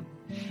magazine,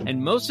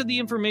 and most of the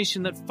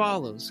information that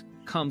follows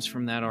comes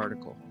from that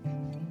article.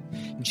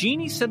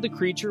 Jeannie said the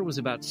creature was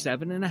about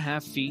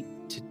 7.5 feet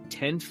to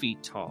 10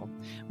 feet tall,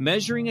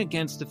 measuring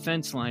against the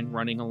fence line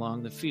running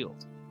along the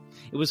field.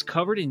 It was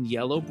covered in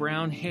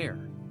yellow-brown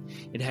hair.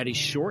 It had a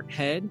short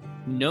head,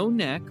 no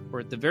neck,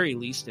 or at the very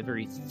least, a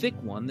very thick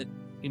one that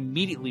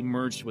immediately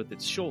merged with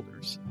its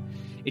shoulders.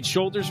 Its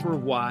shoulders were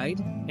wide,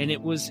 and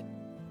it was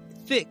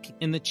thick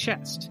in the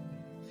chest.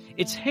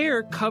 Its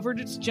hair covered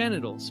its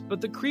genitals, but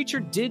the creature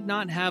did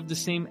not have the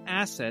same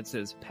assets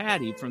as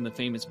Patty from the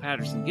famous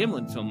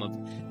Patterson-Gimlin film of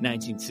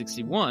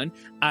 1961,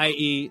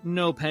 i.e.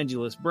 no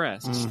pendulous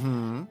breasts.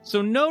 Mm-hmm.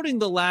 So noting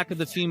the lack of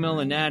the female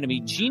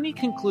anatomy, Jeannie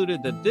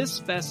concluded that this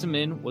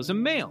specimen was a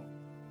male.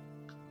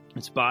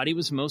 Its body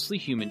was mostly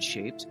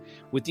human-shaped,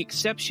 with the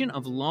exception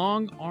of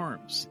long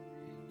arms.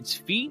 Its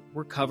feet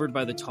were covered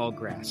by the tall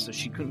grass, so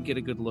she couldn't get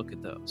a good look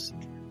at those.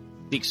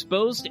 The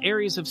exposed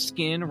areas of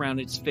skin around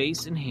its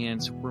face and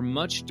hands were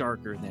much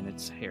darker than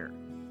its hair.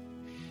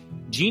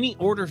 Jeannie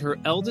ordered her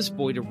eldest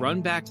boy to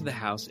run back to the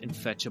house and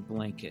fetch a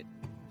blanket.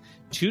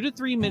 2 to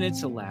 3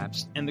 minutes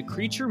elapsed, and the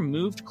creature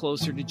moved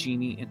closer to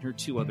Jeannie and her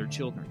 2 other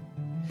children.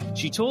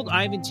 She told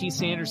Ivan T.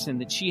 Sanderson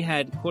that she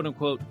had,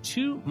 quote-unquote,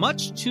 too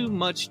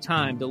much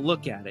time to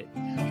look at it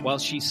while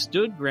she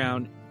stood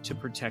ground to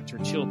protect her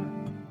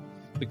children.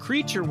 The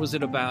creature was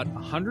at about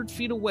 100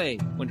 feet away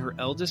when her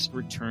eldest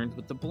returned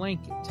with the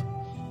blanket.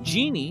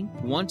 Jeannie,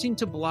 wanting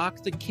to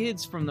block the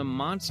kids from the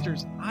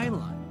monster's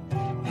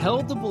eyeline,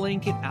 held the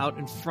blanket out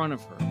in front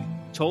of her,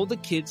 told the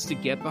kids to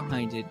get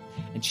behind it,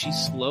 and she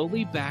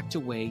slowly backed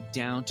away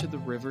down to the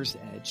river's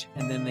edge,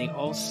 and then they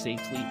all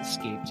safely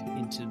escaped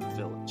into the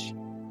village.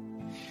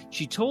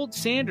 She told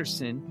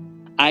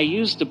Sanderson, "I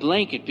used the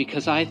blanket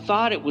because I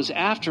thought it was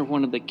after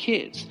one of the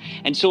kids,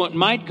 and so it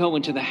might go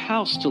into the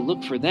house to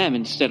look for them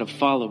instead of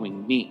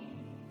following me."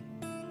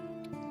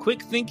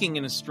 Quick thinking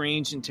in a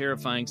strange and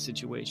terrifying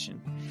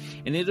situation,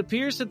 and it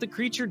appears that the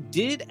creature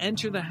did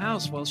enter the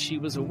house while she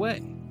was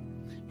away.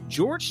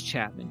 George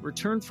Chapman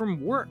returned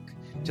from work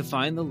to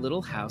find the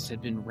little house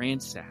had been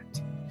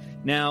ransacked.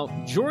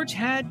 Now, George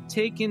had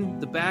taken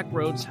the back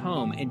roads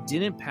home and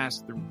didn't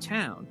pass through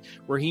town,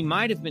 where he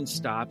might have been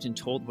stopped and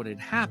told what had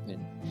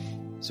happened.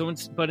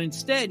 But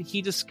instead,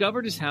 he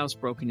discovered his house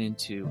broken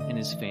into and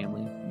his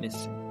family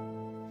missing.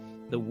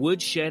 The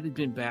woodshed had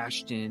been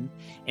bashed in,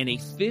 and a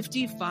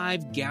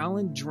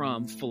 55-gallon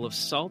drum full of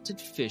salted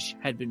fish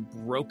had been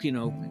broken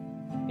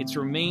open, its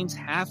remains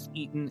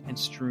half-eaten and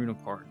strewn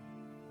apart.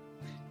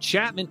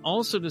 Chapman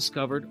also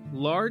discovered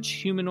large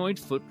humanoid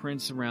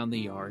footprints around the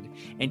yard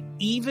and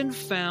even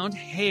found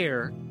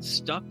hair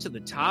stuck to the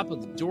top of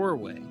the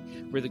doorway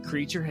where the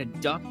creature had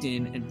ducked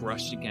in and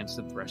brushed against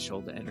the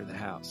threshold to enter the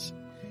house.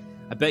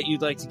 I bet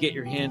you'd like to get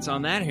your hands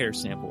on that hair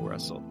sample,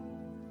 Russell.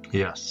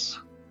 Yes.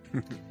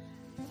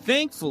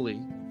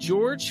 Thankfully,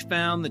 George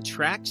found the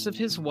tracks of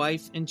his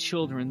wife and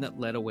children that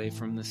led away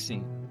from the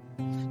scene.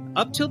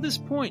 Up till this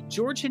point,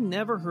 George had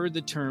never heard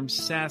the term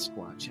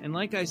Sasquatch, and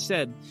like I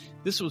said,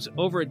 this was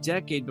over a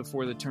decade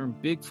before the term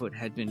Bigfoot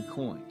had been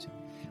coined.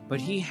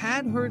 But he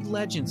had heard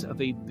legends of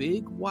a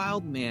big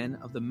wild man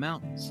of the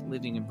mountains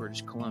living in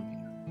British Columbia.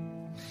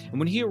 And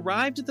when he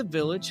arrived at the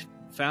village,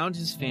 found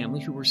his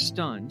family who were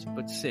stunned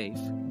but safe,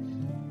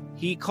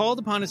 he called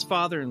upon his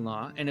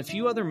father-in-law and a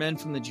few other men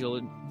from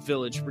the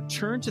village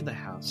returned to the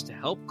house to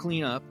help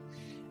clean up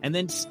and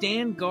then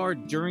stand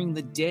guard during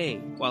the day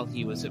while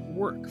he was at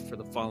work for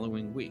the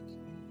following week.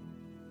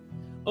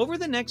 Over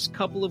the next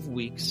couple of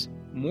weeks,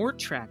 more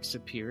tracks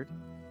appeared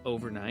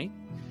overnight.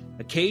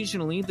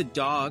 Occasionally, the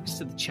dogs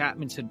that the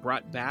Chapmans had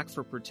brought back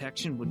for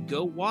protection would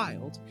go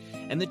wild,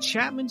 and the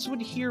Chapmans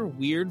would hear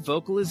weird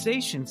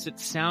vocalizations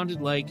that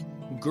sounded like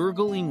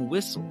gurgling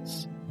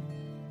whistles.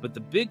 But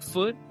the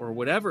Bigfoot, or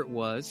whatever it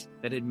was,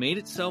 that had made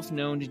itself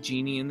known to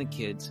Jeannie and the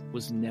kids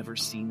was never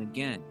seen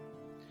again.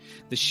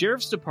 The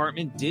sheriff's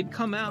department did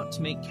come out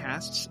to make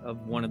casts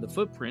of one of the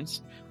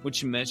footprints,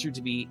 which measured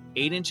to be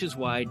 8 inches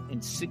wide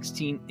and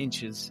 16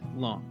 inches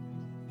long.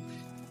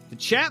 The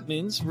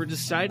Chapmans were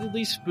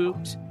decidedly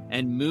spooked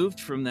and moved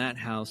from that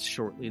house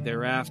shortly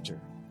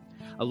thereafter.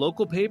 A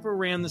local paper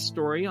ran the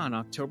story on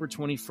October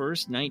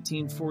 21st,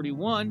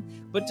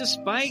 1941, but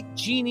despite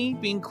Jeannie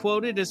being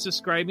quoted as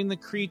describing the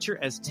creature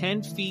as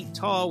 10 feet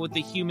tall with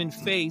a human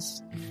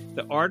face,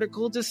 the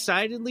article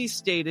decidedly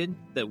stated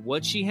that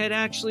what she had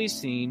actually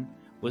seen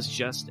was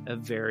just a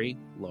very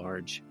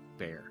large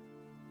bear.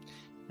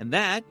 And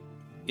that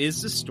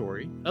is the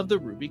story of the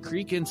Ruby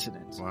Creek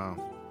incident. Wow.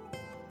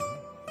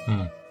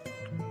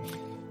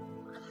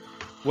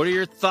 What are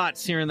your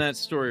thoughts hearing that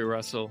story,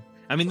 Russell?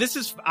 I mean,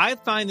 I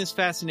find this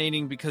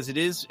fascinating because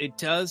it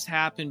does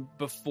happen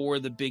before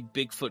the big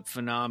Bigfoot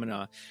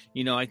phenomena.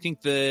 You know, I think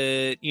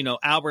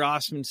Albert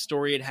Ostman's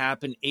story had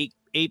happened,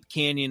 Ape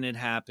Canyon had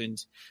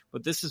happened,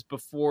 but this is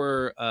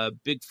before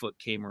Bigfoot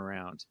came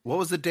around. What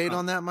was the date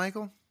on that,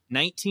 Michael?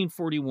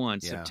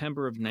 1941, Yeah.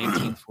 September of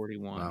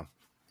 1941. Wow.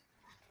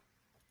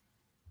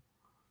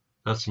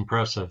 That's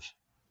impressive.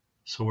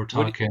 So we're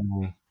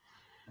talking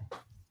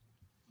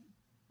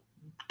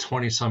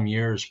 20-some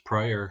years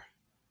prior.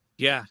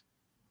 Yeah.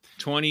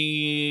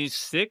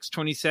 26,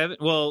 27,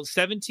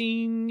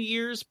 17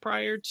 years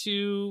prior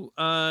to,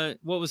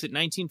 what was it,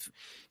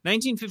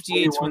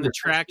 1958 is when the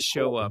tracks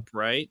show up,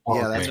 right?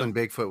 Yeah, that's when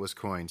Bigfoot was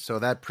coined. So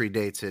that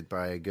predates it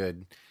by a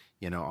good,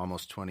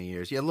 almost 20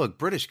 years. Yeah, look,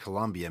 British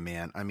Columbia,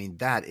 man. I mean,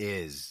 that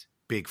is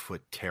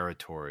Bigfoot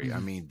territory. Mm-hmm. I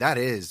mean, that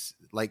is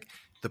like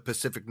the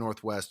Pacific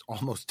Northwest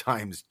almost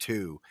times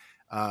 2.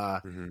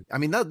 I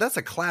mean, that's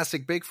a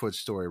classic Bigfoot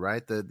story,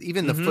 right?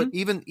 Even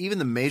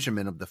the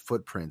measurement of the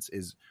footprints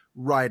is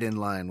right in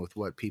line with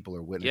what people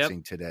are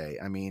witnessing today.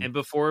 I mean, and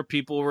before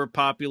people were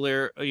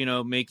popular,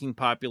 making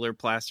popular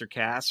plaster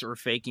casts or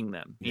faking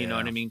them, you know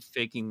what I mean?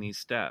 Faking these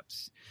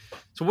steps.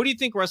 So what do you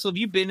think, Russell? Have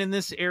you been in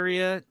this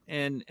area,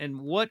 and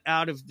what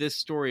out of this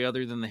story,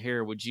 other than the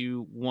hair, would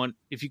you want,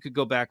 if you could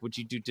go back, would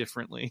you do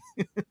differently?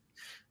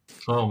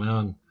 Oh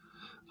man.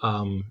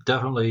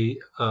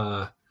 Definitely,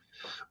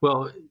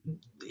 well,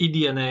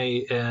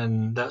 eDNA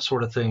and that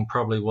sort of thing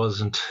probably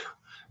wasn't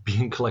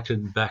being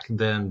collected back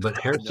then, but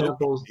hair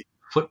samples,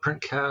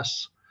 footprint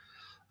casts,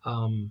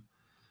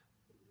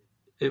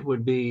 it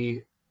would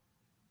be,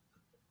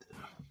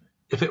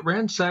 if it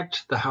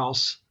ransacked the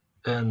house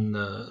and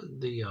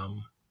the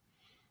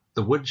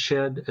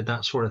woodshed and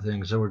that sort of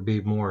things, there would be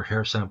more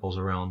hair samples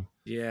around.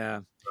 Yeah.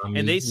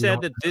 And they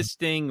said that this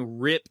thing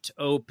ripped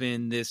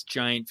open this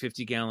giant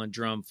 50-gallon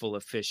drum full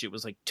of fish. It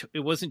was like, it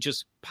wasn't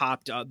just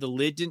popped out. The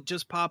lid didn't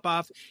just pop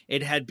off.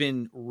 It had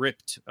been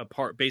ripped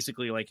apart,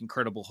 basically like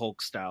Incredible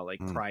Hulk style, like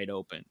pried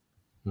open.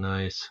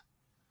 Nice.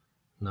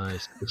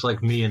 It's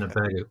like me in a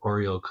bag of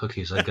Oreo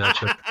cookies. I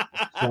gotcha.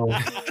 So,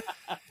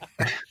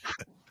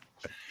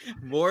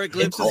 more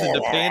glimpses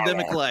into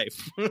pandemic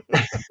life.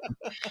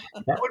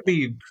 That would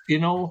be,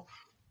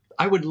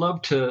 I would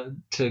love to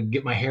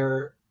get my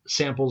hair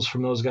samples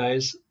from those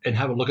guys and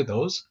have a look at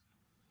those.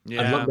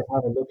 Yeah. I'd love to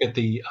have a look at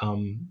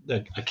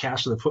a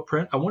cast of the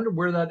footprint. I wonder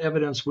where that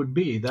evidence would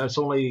be. That's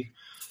only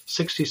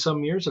 60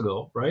 some years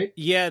ago, right?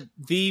 Yeah,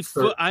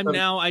 I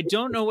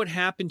don't know what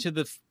happened to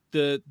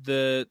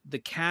the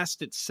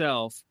cast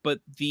itself, but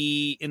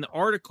in the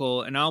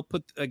article, and I'll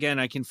put, again,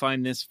 I can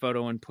find this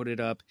photo and put it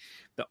up.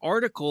 The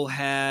article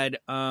had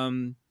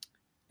the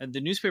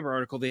newspaper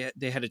article,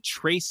 they had a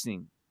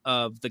tracing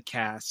of the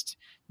cast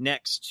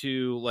next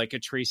to like a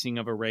tracing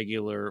of a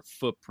regular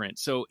footprint.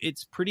 So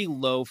it's pretty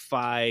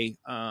lo-fi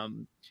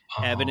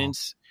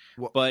evidence.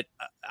 Well, but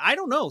I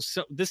don't know.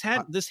 So this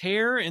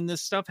hair and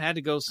this stuff had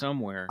to go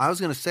somewhere. I was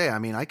going to say, I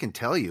mean, I can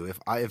tell you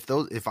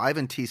if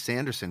Ivan T.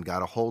 Sanderson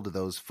got a hold of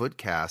those foot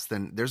casts,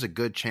 then there's a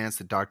good chance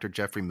that Dr.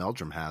 Jeffrey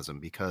Meldrum has them,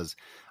 because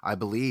I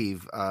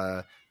believe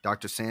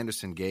Dr.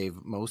 Sanderson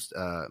gave most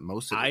of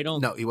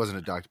no, he wasn't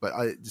a doctor, but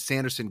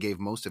Sanderson gave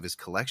most of his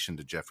collection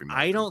to Jeffrey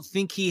Meldrum. I don't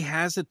think he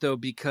has it though,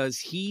 because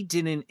he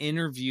didn't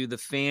interview the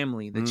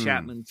family, the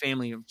Chapman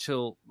family,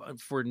 until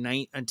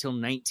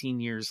 19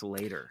 years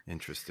later.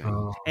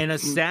 Interesting. And a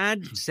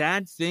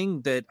sad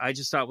thing that I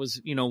just thought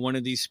was, one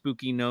of these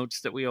spooky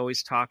notes that we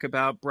always talk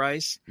about,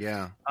 Bryce.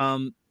 Yeah.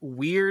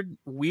 Weird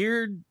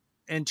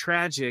and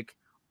tragic.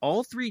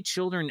 All 3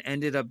 children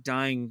ended up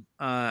dying.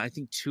 I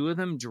think 2 of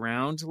them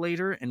drowned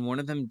later, and one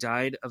of them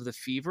died of the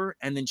fever.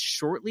 And then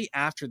shortly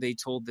after they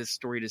told this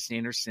story to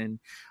Sanderson,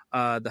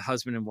 the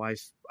husband and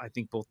wife, I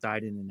think, both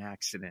died in an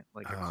accident,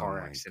 like a car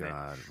accident.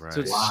 God, right.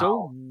 So it's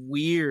so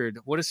weird.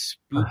 What a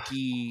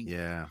spooky...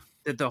 yeah.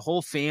 That the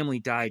whole family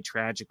died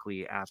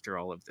tragically after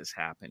all of this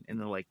happened in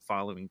the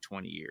following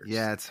 20 years.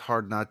 Yeah, it's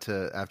hard not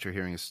to, after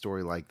hearing a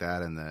story like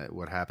that and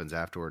what happens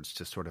afterwards,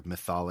 to sort of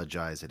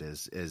mythologize it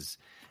as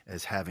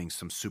having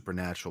some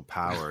supernatural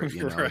power.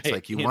 Right, it's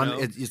like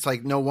it's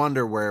like no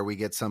wonder where we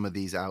get some of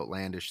these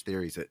outlandish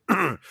theories that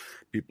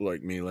people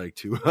like me like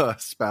to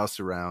spouse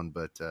around.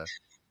 But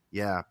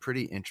yeah,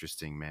 pretty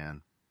interesting,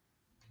 man.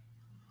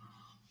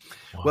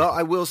 Wow. Well,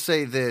 I will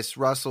say this,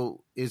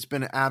 Russell, it's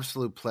been an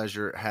absolute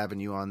pleasure having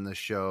you on the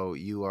show.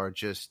 You are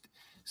just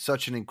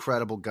such an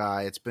incredible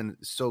guy. It's been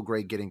so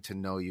great getting to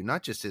know you,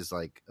 not just as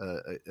like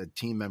a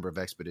team member of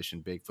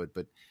Expedition Bigfoot,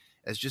 but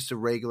as just a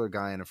regular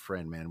guy and a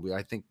friend, man.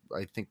 I think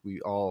we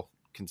all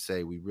can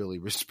say we really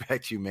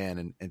respect you,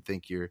 man, and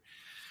think you're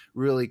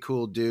really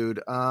cool,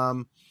 dude.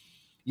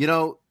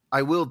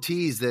 I will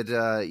tease that,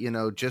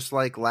 just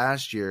like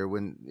last year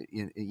when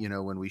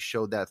we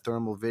showed that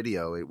thermal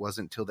video, it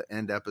wasn't till the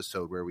end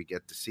episode where we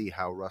get to see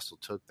how Russell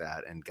took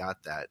that and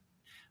got that.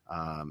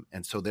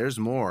 And so there's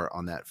more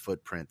on that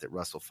footprint that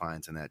Russell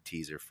finds in that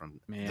teaser from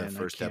the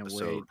first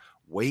episode.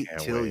 Wait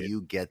till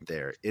you get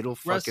there. It'll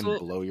fucking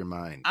blow your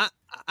mind.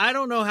 I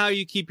don't know how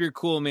you keep your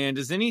cool, man.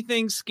 Does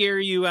anything scare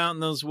you out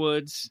in those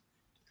woods?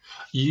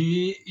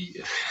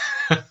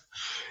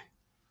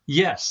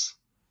 Yes.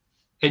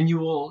 And you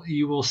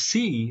will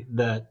see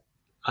that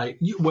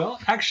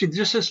actually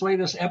just this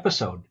latest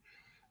episode,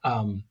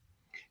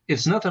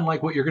 it's nothing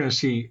like what you're going to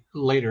see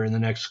later in the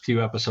next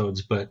few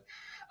episodes. But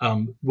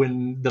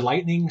when the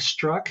lightning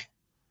struck,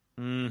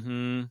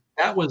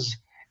 it's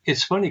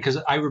funny because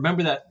I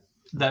remember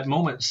that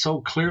moment so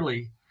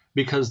clearly,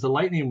 because the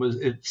lightning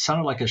it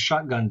sounded like a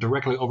shotgun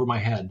directly over my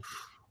head,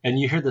 and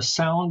you hear the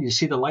sound, you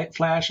see the light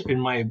flash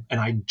and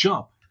I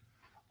jump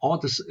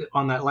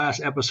on that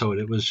last episode.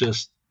 It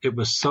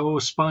was so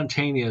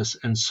spontaneous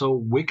and so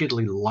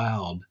wickedly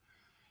loud.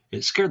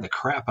 It scared the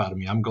crap out of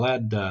me. I'm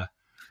glad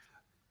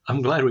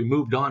we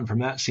moved on from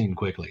that scene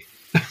quickly.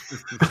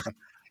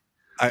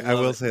 I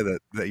will say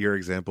that your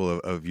example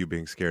of you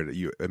being scared,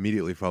 you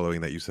immediately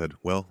following that, you said,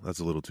 well, that's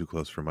a little too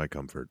close for my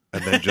comfort.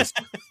 And then just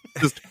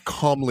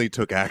calmly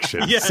took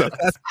action. Yes. So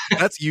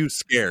that's you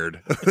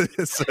scared.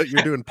 So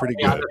you're doing pretty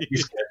good.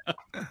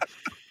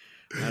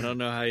 I don't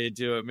know how you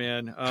do it,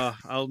 man.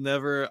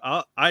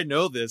 I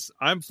know this.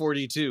 I'm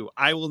 42.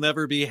 I will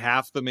never be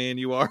half the man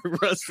you are,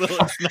 Russell.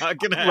 It's not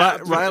going to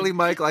happen. Riley,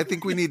 Michael, I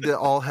think we need to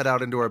all head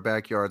out into our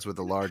backyards with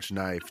a large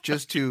knife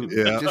just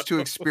to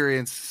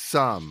experience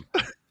some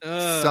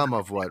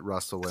of what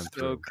Russell went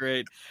through. So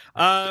great.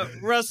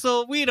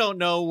 Russell, we don't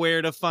know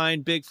where to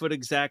find Bigfoot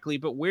exactly,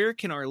 but where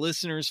can our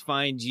listeners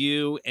find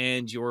you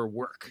and your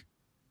work?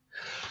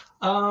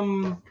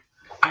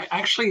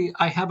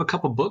 I have a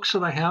couple books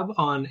that I have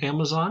on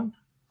Amazon.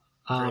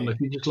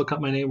 If you just look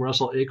up my name,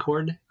 Russell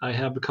Acord, I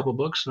have a couple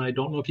books, and I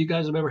don't know if you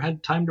guys have ever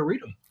had time to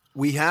read them.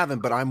 We haven't,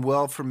 but I'm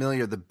well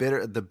familiar. The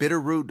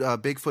Bitterroot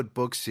Bigfoot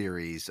book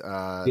series.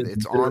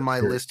 It's on my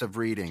list of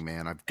reading,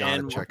 man. I've got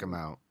to check them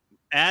out.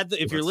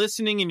 If you're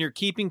listening and you're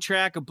keeping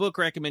track of book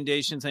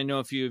recommendations, I know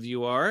a few of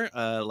you are,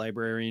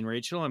 librarian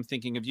Rachel, I'm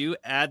thinking of you,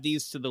 add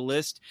these to the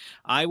list.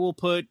 I will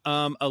put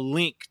a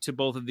link to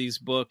both of these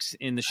books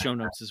in the show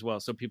notes as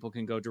well, so people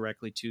can go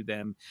directly to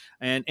them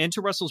and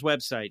to Russell's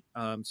website,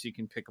 so you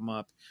can pick them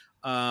up.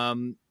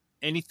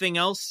 Anything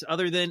else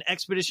other than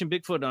Expedition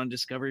Bigfoot on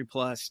Discovery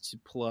Plus to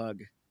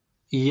plug?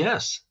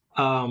 Yes.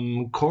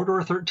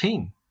 Corridor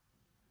 13.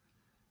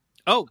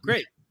 Oh,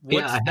 great.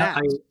 What's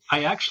that?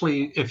 I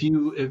actually,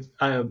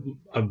 a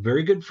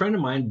very good friend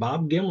of mine,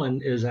 Bob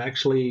Gimlin, is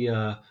actually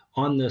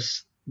on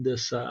this.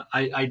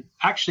 I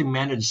actually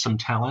manage some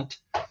talent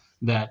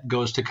that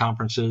goes to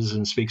conferences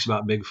and speaks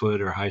about Bigfoot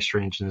or high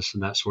strangeness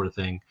and that sort of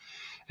thing.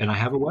 And I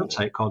have a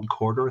website called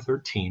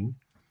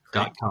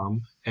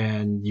corridor13.com,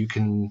 and you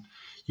can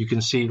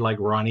see like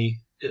Ronnie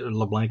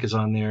LeBlanc is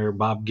on there,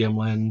 Bob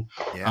Gimlin.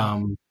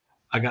 Yeah.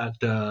 I got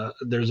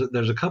there's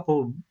a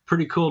couple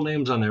pretty cool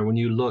names on there. When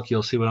you look,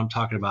 you'll see what I'm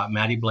talking about.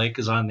 Maddie Blake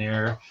is on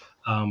there.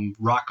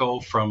 Rocco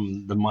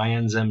from the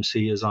Mayans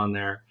MC is on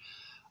there.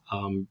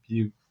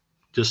 You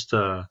just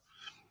a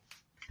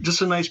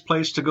nice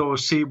place to go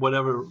see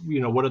whatever,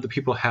 what other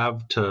people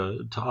have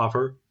to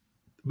offer.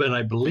 But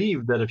I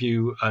believe that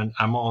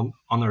I'm on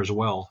there as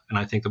well. And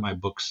I think that my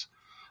books,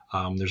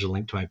 there's a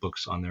link to my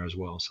books on there as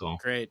well. So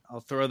great.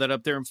 I'll throw that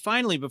up there. And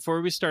finally,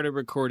 before we started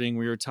recording,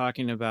 we were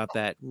talking about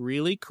that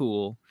really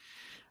cool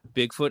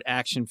Bigfoot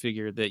action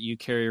figure that you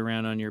carry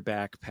around on your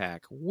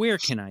backpack. Where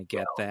can I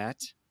get that?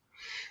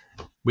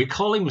 We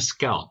call him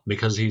Scout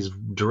because he's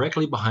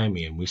directly behind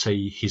me, and we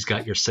say he's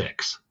got your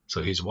six.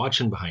 So he's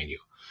watching behind you.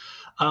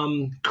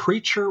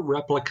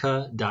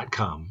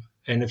 CreatureReplica.com.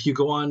 And if you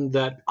go on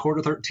that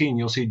Quarter 13,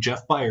 you'll see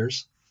Jeff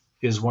Byers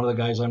is one of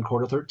the guys on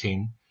Quarter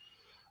 13.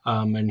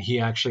 And he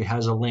actually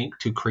has a link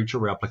to Creature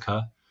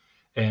Replica,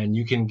 and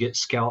you can get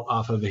Scout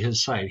off of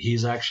his site.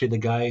 He's actually the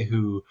guy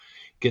who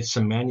gets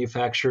them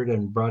manufactured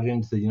and brought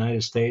into the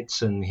United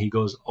States, and he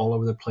goes all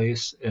over the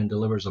place and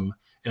delivers them.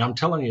 And I'm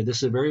telling you, this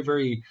is a very,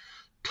 very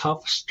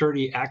tough,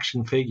 sturdy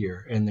action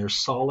figure, and they're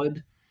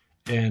solid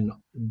and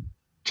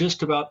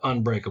just about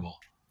unbreakable.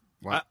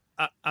 Wow.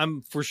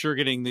 I'm for sure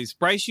getting these.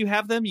 Bryce, you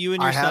have them? You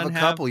and your son have? I have a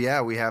couple,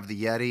 yeah. We have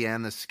the Yeti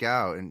and the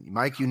Scout. And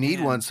Mike, you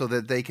need one so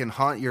that they can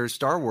haunt your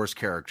Star Wars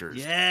characters.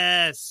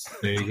 Yes.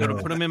 There you I'm going go.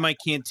 to put them in my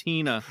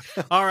cantina.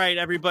 All right,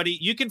 everybody.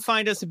 You can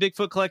find us at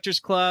Bigfoot Collectors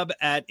Club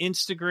at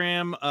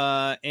Instagram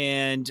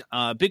and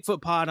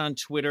Bigfoot Pod on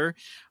Twitter.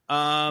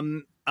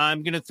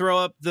 I'm going to throw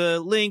up the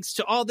links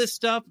to all this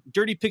stuff.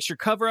 Dirty Picture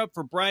cover up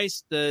for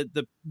Bryce,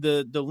 the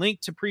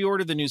link to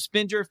pre-order the new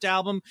Spindrift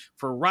album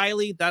for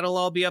Riley. That'll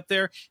all be up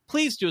there.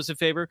 Please do us a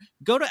favor.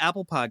 Go to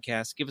Apple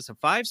Podcasts. Give us a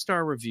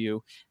 5-star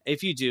review.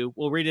 If you do,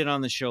 we'll read it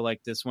on the show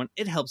like this one.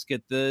 It helps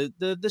get the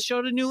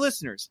show to new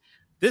listeners.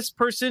 This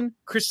person,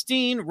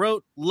 Christine,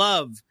 wrote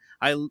love.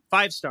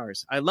 5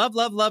 stars. I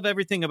love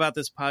everything about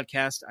this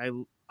podcast.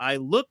 I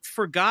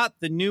forgot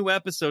the new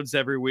episodes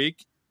every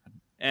week.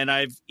 And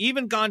I've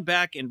even gone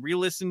back and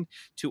re-listened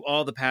to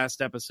all the past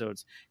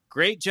episodes.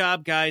 Great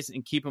job, guys,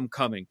 and keep them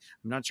coming.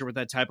 I'm not sure what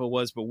that typo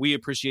was, but we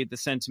appreciate the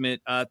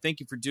sentiment. Thank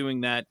you for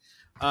doing that.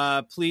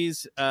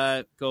 Please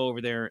go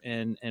over there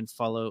and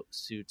follow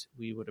suit.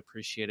 We would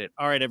appreciate it.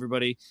 All right,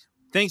 everybody.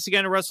 Thanks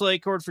again to Russell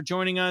Acord for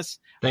joining us.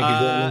 Thank you,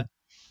 Dylan.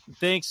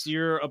 Thanks.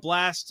 You're a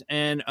blast.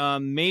 And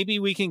maybe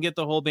we can get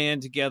the whole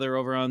band together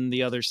over on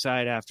the other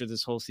side after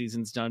this whole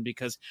season's done,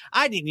 because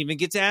I didn't even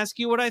get to ask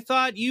you what I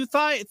thought you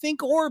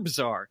think orbs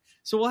are.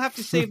 So we'll have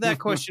to save that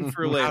question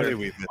for later.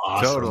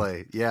 Awesome.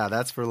 Totally. Yeah,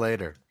 that's for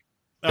later.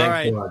 All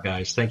right. Thanks a lot,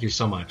 guys. Thank you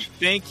so much.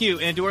 Thank you.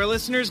 And to our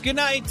listeners, good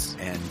night.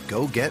 And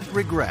go get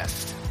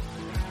regressed.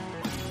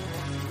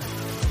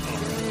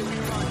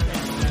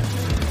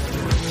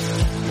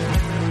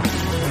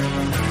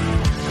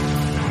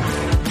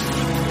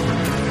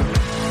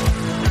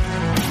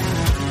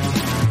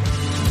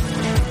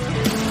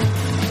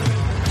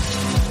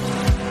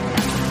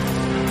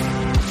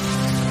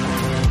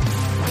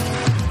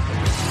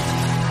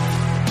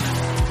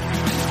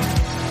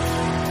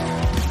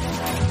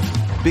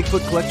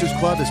 Bigfoot Collectors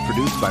Club is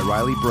produced by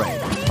Riley Bray.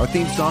 Our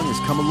theme song is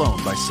Come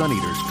Alone by Sun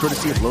Eaters,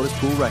 courtesy of Lotus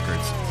Pool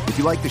Records. If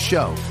you like the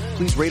show,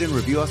 please rate and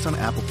review us on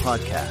Apple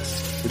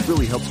Podcasts. It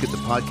really helps get the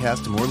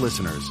podcast to more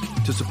listeners.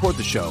 To support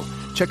the show,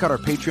 check out our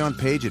Patreon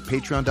page at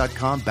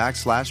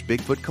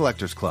patreon.com/Bigfoot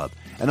Collectors Club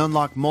and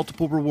unlock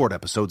multiple reward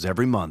episodes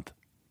every month.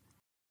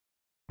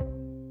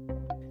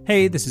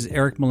 Hey, this is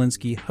Eric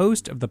Malinsky,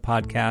 host of the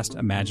podcast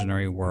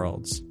Imaginary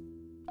Worlds.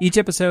 Each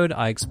episode,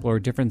 I explore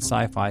different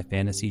sci-fi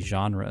fantasy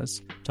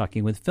genres,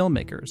 talking with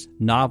filmmakers,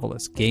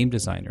 novelists, game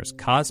designers,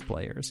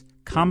 cosplayers,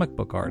 comic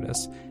book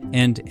artists,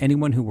 and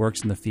anyone who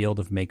works in the field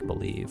of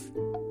make-believe.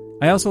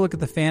 I also look at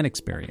the fan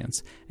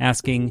experience,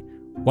 asking,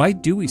 why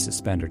do we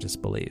suspend our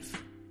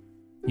disbelief?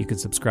 You can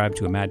subscribe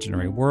to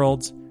Imaginary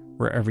Worlds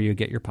wherever you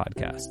get your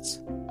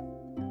podcasts.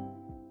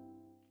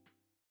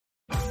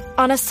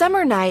 On a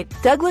summer night,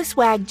 Douglas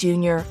Wag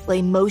Jr.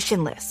 lay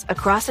motionless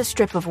across a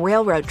strip of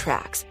railroad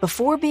tracks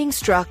before being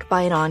struck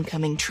by an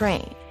oncoming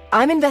train.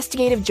 I'm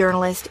investigative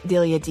journalist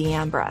Delia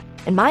D'Ambra,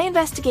 and my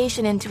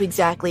investigation into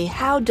exactly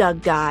how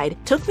Doug died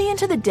took me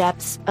into the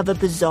depths of a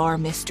bizarre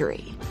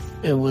mystery.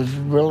 It was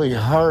really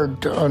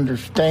hard to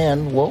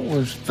understand what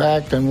was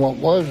fact and what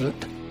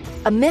wasn't.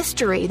 A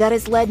mystery that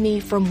has led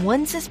me from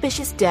one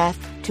suspicious death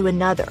to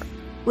another.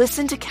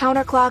 Listen to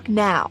Counterclock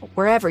now,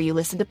 wherever you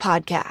listen to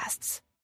podcasts.